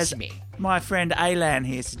 yes, But as teach me. my friend Alan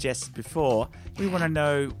here suggested before, we want to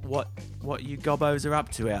know what you gobbos are up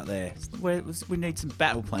to out there. We need some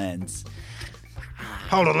battle plans.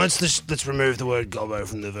 Hold on, let's remove the word gobbo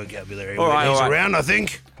from the vocabulary. All right, He's all right. around, I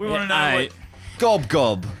think. We want to know I- what... Gob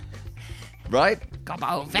gob. Right?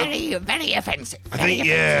 Gobbo, very, very offensive. I think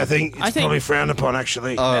it's I think- probably frowned upon,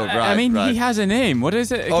 actually. Oh, right. I mean, right. he has a name. What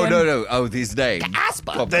is it again? Oh, no. Oh, his name.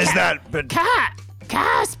 Casper. Gob- There's that, but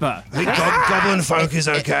Casper. I think goblin folk is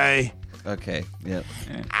okay. Okay, yeah.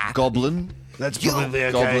 Goblin. That's probably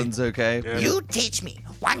okay. Goblin's okay. Yeah. You teach me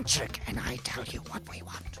one trick, and I tell you what we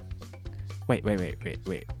want. Wait.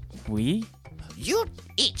 We? You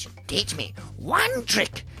each teach me one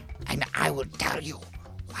trick, and I will tell you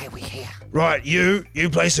why we're here. Right, you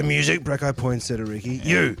play some music. Brackeye points at Ariki.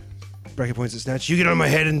 You, Brackeye points at Snatch. You get on my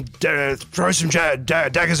head and throw some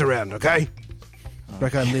daggers around, okay?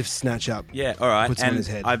 Brackeye lifts Snatch up. Yeah, all right. Puts him And on his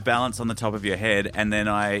head. I balance on the top of your head, and then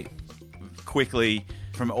I quickly,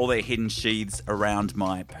 from all their hidden sheaths around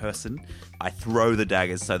my person, I throw the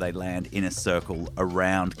daggers so they land in a circle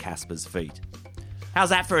around Casper's feet. How's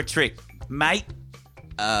that for a trick, mate?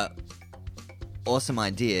 awesome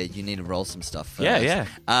idea. You need to roll some stuff first.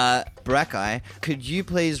 Yeah. Brackeye, could you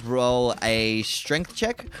please roll a strength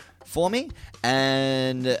check for me?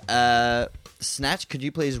 And Snatch, could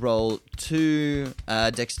you please roll 2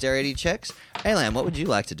 dexterity checks? Alan, what would you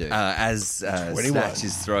like to do? As 21. Snatch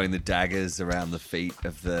is throwing the daggers around the feet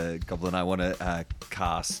of the goblin, I want to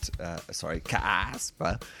Casper.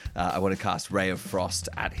 I want to cast Ray of Frost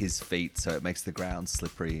at his feet so it makes the ground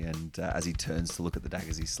slippery, and as he turns to look at the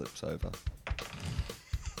daggers, he slips over.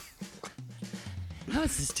 How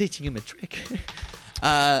is this teaching him a trick?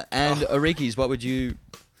 And Arikis, what would you...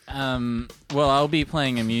 Well, I'll be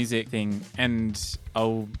playing a music thing, and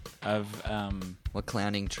I'll have What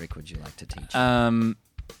clowning trick would you like to teach?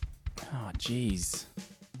 oh jeez,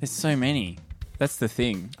 there's so many. That's the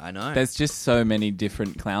thing. I know. There's just so many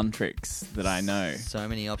different clown tricks that I know. So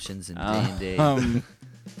many options in D&D.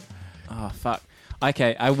 Oh fuck.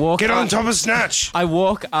 Okay, I walk. Get up, on top of Snatch. I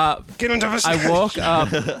walk up. Get on top of Snatch. I walk up.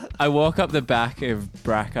 I walk up the back of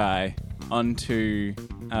Brackeye onto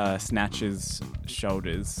Snatch's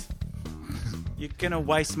shoulders, You're going to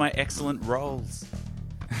waste my excellent rolls.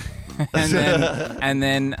 and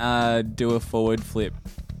then do a forward flip,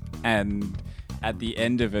 and at the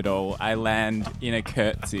end of it all, I land in a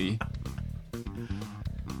curtsy.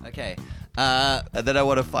 Okay. And then I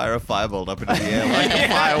want to fire a firebolt up into the air like a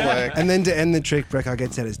firework. And then to end the trick, Brackeye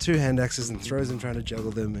gets out his 2 hand axes and throws them, trying to juggle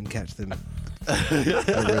them and catch them.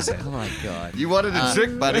 Over his head. Oh my god. You wanted a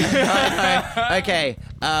trick, buddy. Okay.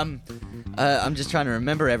 I'm just trying to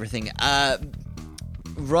remember everything.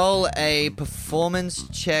 Roll a performance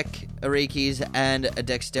check, Arikis, and a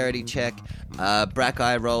dexterity check.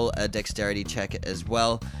 Brackeye, roll a dexterity check as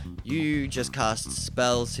well. You just cast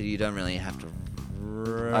spells, so you don't really have to.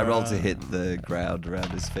 I rolled to hit the ground around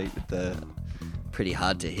his feet with the... Pretty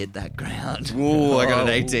hard to hit that ground. Ooh, I got an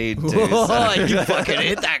 18, too. Oh, you fucking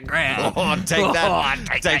hit that ground. Oh, take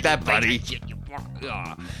that. Take that, buddy.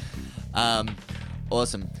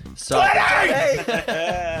 Awesome. So,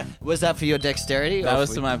 was that for your dexterity? That or was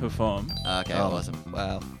for- to my perform. Okay, Oh, awesome.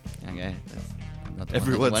 wow. Okay. That's not the one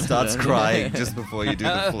Everyone that you wanted starts to do. crying just before you do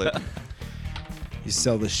the flip. You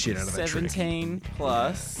sell the shit out of that trick. 17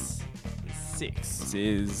 plus 6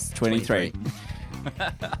 is 23.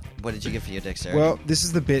 What did you get for your dexterity? Well, this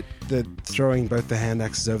is the bit that throwing both the hand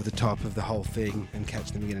axes over the top of the whole thing and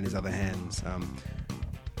catching them again in his other hands.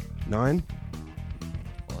 9.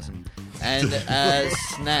 Awesome. And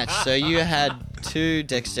Snatch, so you had 2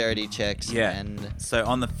 dexterity checks. Yeah. And So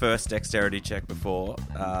on the first dexterity check before,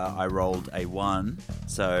 I rolled a 1.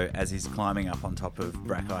 So as he's climbing up on top of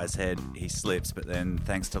Brackeye's head, he slips. But then,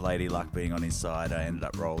 thanks to Lady Luck being on his side, I ended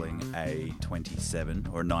up rolling a 27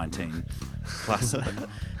 or 19 plus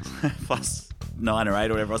plus 9 or 8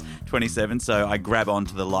 or whatever it was, 27. So I grab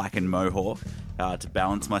onto the lichen mohawk to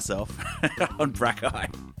balance myself on Brackeye.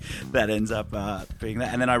 That ends up being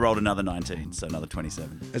that. And then I rolled another 19, so another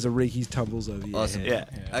 27. As Ariki's tumbles over your Awesome. head.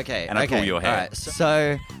 Yeah. okay. And I okay. pull your hair. All right.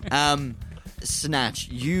 So, Snatch,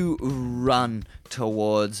 you run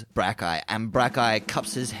towards Brackeye, and Brackeye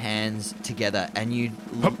cups his hands together, and you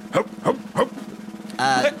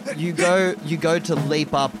you go to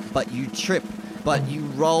leap up, but you trip but you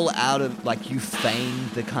roll out of, like, you feign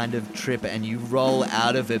the kind of trip and you roll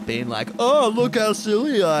out of it being like, oh, look how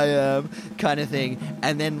silly I am, kind of thing.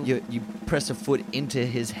 And then you press a foot into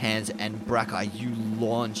his hands, and Brackeye, you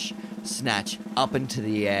launch Snatch up into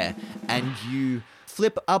the air, and you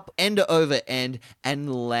flip up end over end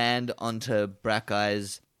and land onto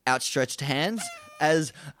Brackeye's outstretched hands.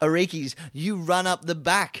 As Arikis, you run up the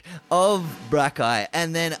back of Brackeye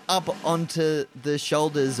and then up onto the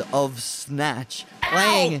shoulders of Snatch,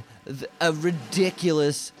 playing a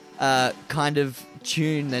ridiculous kind of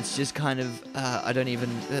tune that's just kind of, I don't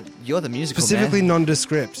even, you're the musical Specifically man.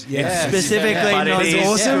 nondescript. Yes. Specifically But it is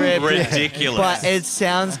nondescript. ridiculous. But it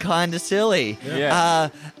sounds kind of silly. Yeah.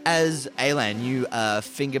 As Alan, you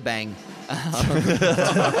finger bang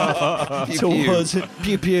Pew, towards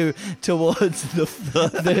pew pew towards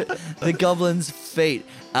the goblin's feet,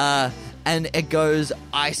 and it goes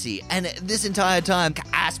icy. And this entire time,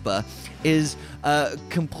 Asper is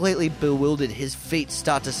completely bewildered. His feet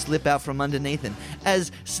start to slip out from underneath him.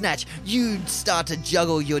 As Snatch, you start to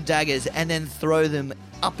juggle your daggers and then throw them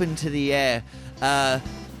up into the air.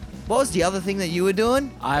 What was the other thing that you were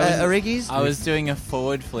doing, Arikis? I was doing a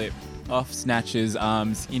forward flip off Snatch's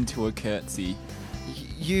arms into a curtsy.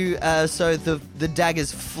 You so the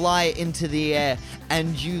daggers fly into the air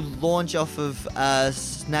and you launch off of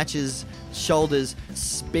Snatch's shoulders,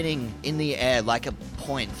 spinning in the air like a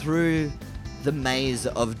point through the maze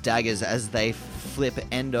of daggers as they flip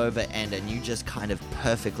end over end, and you just kind of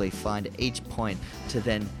perfectly find each point to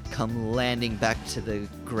then come landing back to the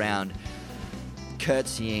ground,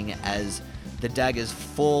 curtsying as the daggers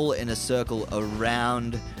fall in a circle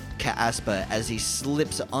around Caasper as he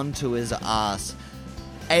slips onto his ass.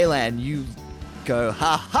 Alan, you go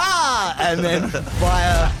ha ha, and then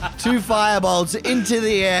fire 2 firebolts into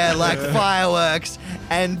the air like fireworks.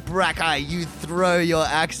 And Brackeye, you throw your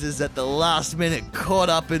axes at the last minute, caught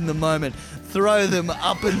up in the moment, throw them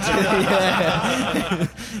up into the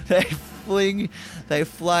air. They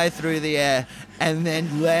fly through the air and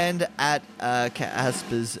then land at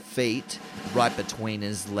Caasper's feet, right between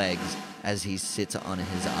his legs, as he sits on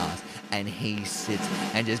his ass. And he sits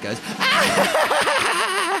and just goes,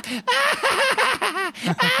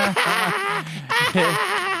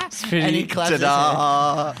 and he claps his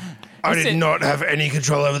hands. I did not have any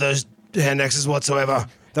control over those hand axes whatsoever.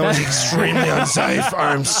 That was extremely unsafe.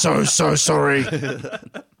 I am so sorry. The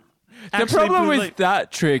problem with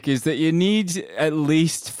that trick is that you need at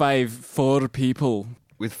least 4 people.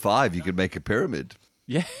 With 5, you could make a pyramid.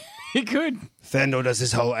 Yeah, you could. Thandor does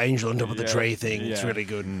this whole angel on top of the tree thing. It's Yeah. really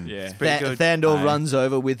good. Yeah. Thandor runs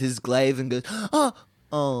over with his glaive and goes,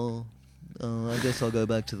 oh, I guess I'll go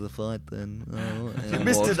back to the fight then. You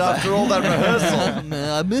missed it after all that rehearsal.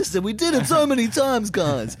 No, I missed it. We did it so many times,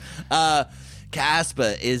 guys.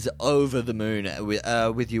 Casper is over the moon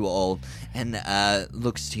with you all and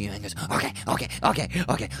looks to you and goes, Okay.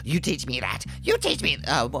 You teach me that. You teach me.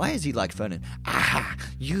 why is he like phoning? Aha.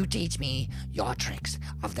 You teach me your tricks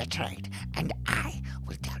of the trade, and I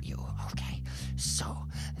will tell you. Okay. So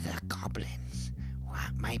the goblins,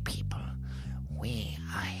 my people, we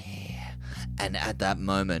are here. And at that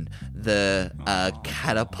moment, the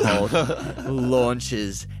catapult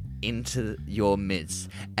launches into your midst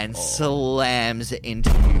and slams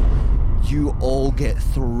into you. You all get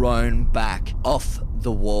thrown back off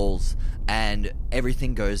the walls and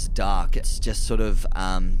everything goes dark. It's just sort of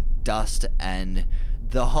dust and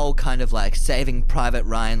the whole kind of like Saving Private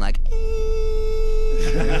Ryan, like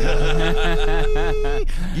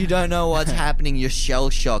you don't know what's happening. You're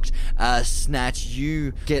shell-shocked. Snatch,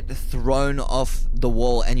 you get thrown off the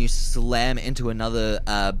wall and you slam into another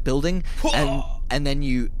building and then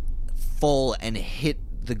you fall and hit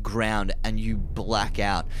the ground and you black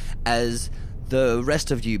out. As the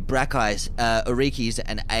rest of you, Brackeyes, Arikis,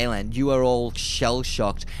 and Alan, you are all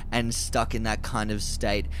shell-shocked and stuck in that kind of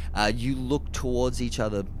state. You look towards each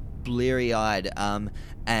other, bleary-eyed,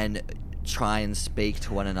 and try and speak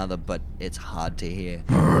to one another, but it's hard to hear.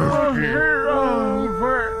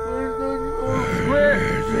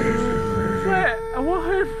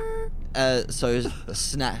 So,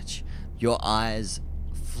 Snatch, your eyes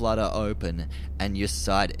flutter open and your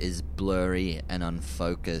sight is blurry and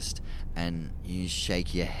unfocused, and you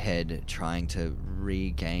shake your head trying to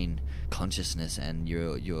regain consciousness and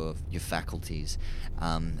your faculties,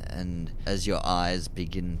 and as your eyes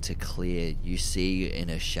begin to clear, you see in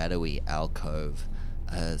a shadowy alcove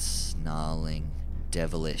a snarling,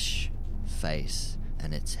 devilish face,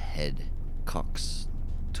 and its head cocks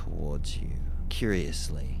towards you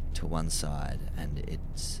curiously to one side, and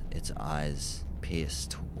its eyes pierce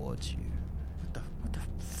towards you. What the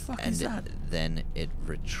fuck and is that? then it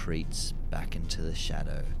retreats back into the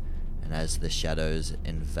shadow. And as the shadows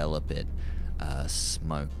envelop it,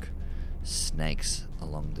 smoke snakes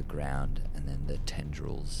along the ground, and then the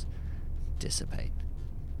tendrils dissipate.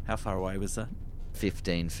 How far away was that?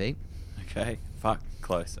 15 feet, Okay. Fuck.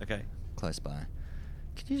 Close. Okay. close by.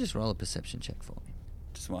 Can you just roll a perception check for me?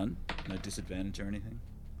 Just one. No disadvantage or anything.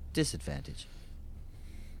 Disadvantage.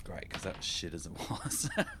 Great, because that was shit as it was.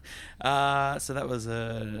 So that was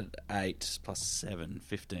 8 plus 7,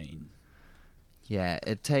 15. Yeah,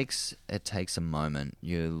 it takes a moment.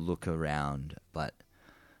 You look around, but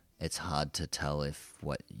it's hard to tell if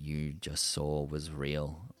what you just saw was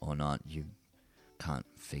real or not. You can't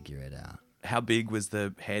figure it out. How big was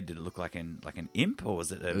the head? Did it look like an imp, or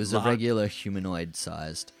was it It was a regular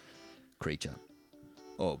humanoid-sized creature.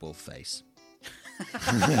 Oval face.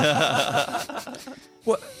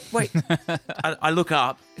 What? Wait. I look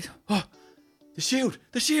up. Oh, the shield!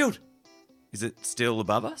 The shield! Is it still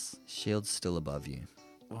above us? Shield's still above you.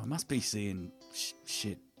 Oh, I must be seeing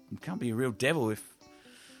shit. It can't be a real devil if...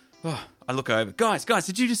 Oh, I look over. Guys,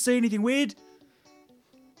 did you just see anything weird?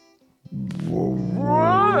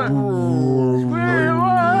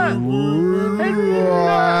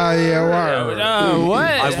 Oh, what?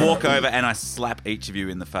 I walk over and I slap each of you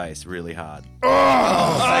in the face really hard.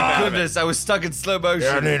 Oh, thank goodness. I was stuck in slow motion.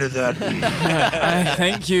 Yeah, I needed that.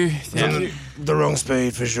 Thank you. Thank you. The wrong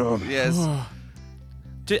speed for sure. Yes.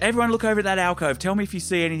 Everyone look over at that alcove. Tell me if you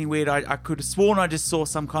see anything weird. I could have sworn I just saw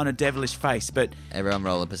some kind of devilish face, but... Everyone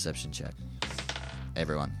roll a perception check.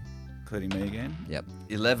 Everyone. Including me again. Yep.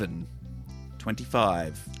 11.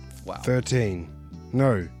 25. Wow. 13.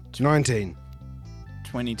 No, 19.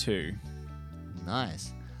 22.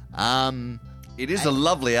 Nice. It is a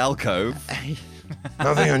lovely alcove.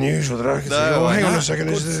 Nothing unusual that I can see. No, Oh, hang on a second.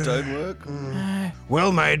 Good Is there... stonework.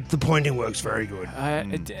 Well made. The pointing works very good.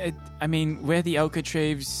 I mean, where the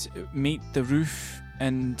alcotraves meet the roof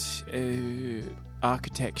and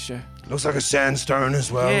architecture. Looks like a sandstone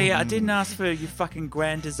as well. Yeah, I didn't ask for your fucking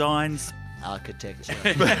grand designs. Architecture.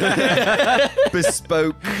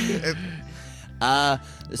 Bespoke. So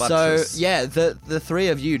Buttress. yeah, the three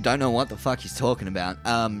of you don't know what the fuck he's talking about.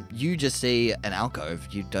 You just see an alcove.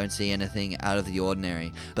 You don't see anything out of the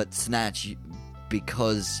ordinary. But Snatch,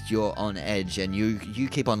 because you're on edge and you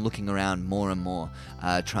keep on looking around more and more,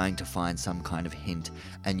 trying to find some kind of hint,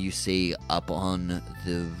 and you see up on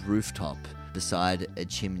the rooftop beside a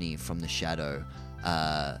chimney from the shadow,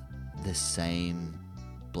 the same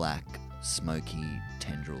black smoky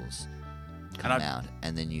tendrils come And out,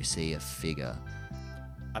 and then you see a figure.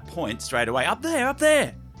 I point straight away. Up there!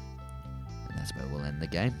 And that's where we'll end the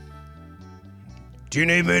game. Do you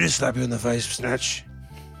need me to slap you in the face, Snatch?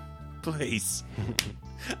 Please.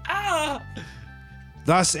 Ah!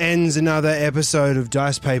 Thus ends another episode of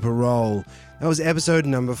Dice Paper Roll. That was episode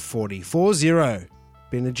number 40. 40.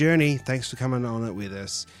 Been a journey. Thanks for coming on it with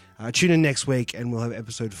us. Tune in next week and we'll have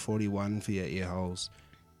episode 41 for your ear holes.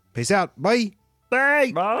 Peace out. Bye.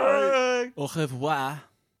 Bye! Au revoir.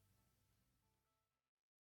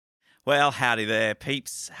 Well, howdy there,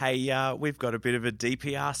 peeps. Hey, we've got a bit of a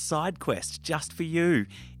DPR side quest just for you.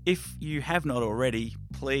 If you have not already,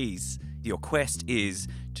 please, your quest is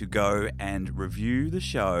to go and review the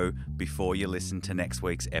show before you listen to next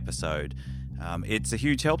week's episode. It's a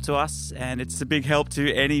huge help to us, and it's a big help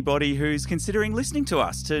to anybody who's considering listening to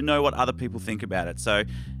us to know what other people think about it. So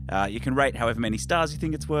you can rate however many stars you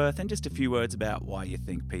think it's worth, and just a few words about why you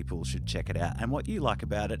think people should check it out and what you like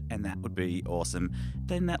about it, and that would be awesome.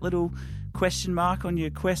 Then that little question mark on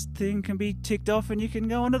your quest thing can be ticked off, and you can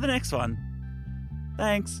go on to the next one.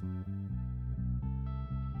 Thanks.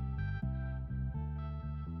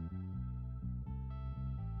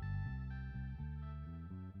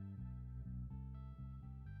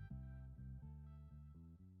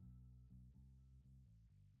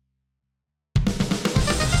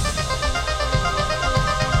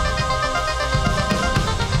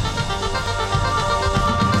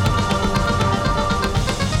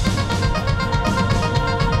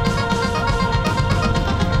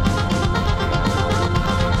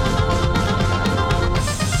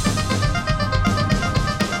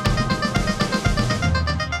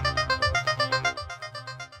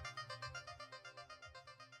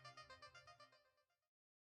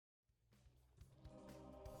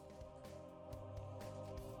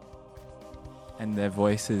 And their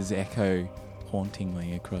voices echo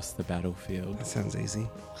hauntingly across the battlefield. That sounds easy.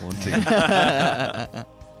 Haunting.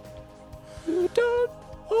 You don't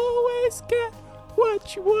always get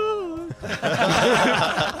what you want.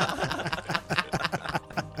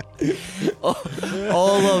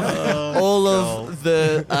 all of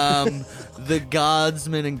the The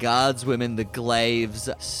guardsmen and guardswomen, the glaives,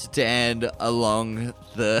 stand along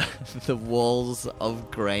the walls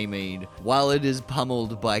of Greymead while it is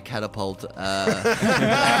pummeled by Catapult,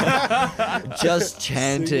 just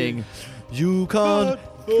chanting, "You can't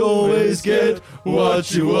always get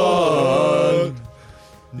what you want.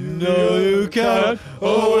 No, you can't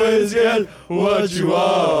always get what you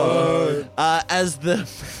want." As the...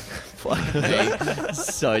 Fuck me.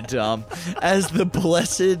 So dumb. As the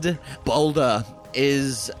blessed boulder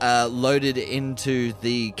is loaded into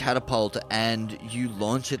the catapult and you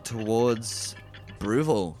launch it towards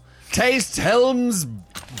Bruval. Taste Helm's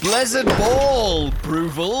blessed ball,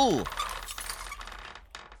 Bruval.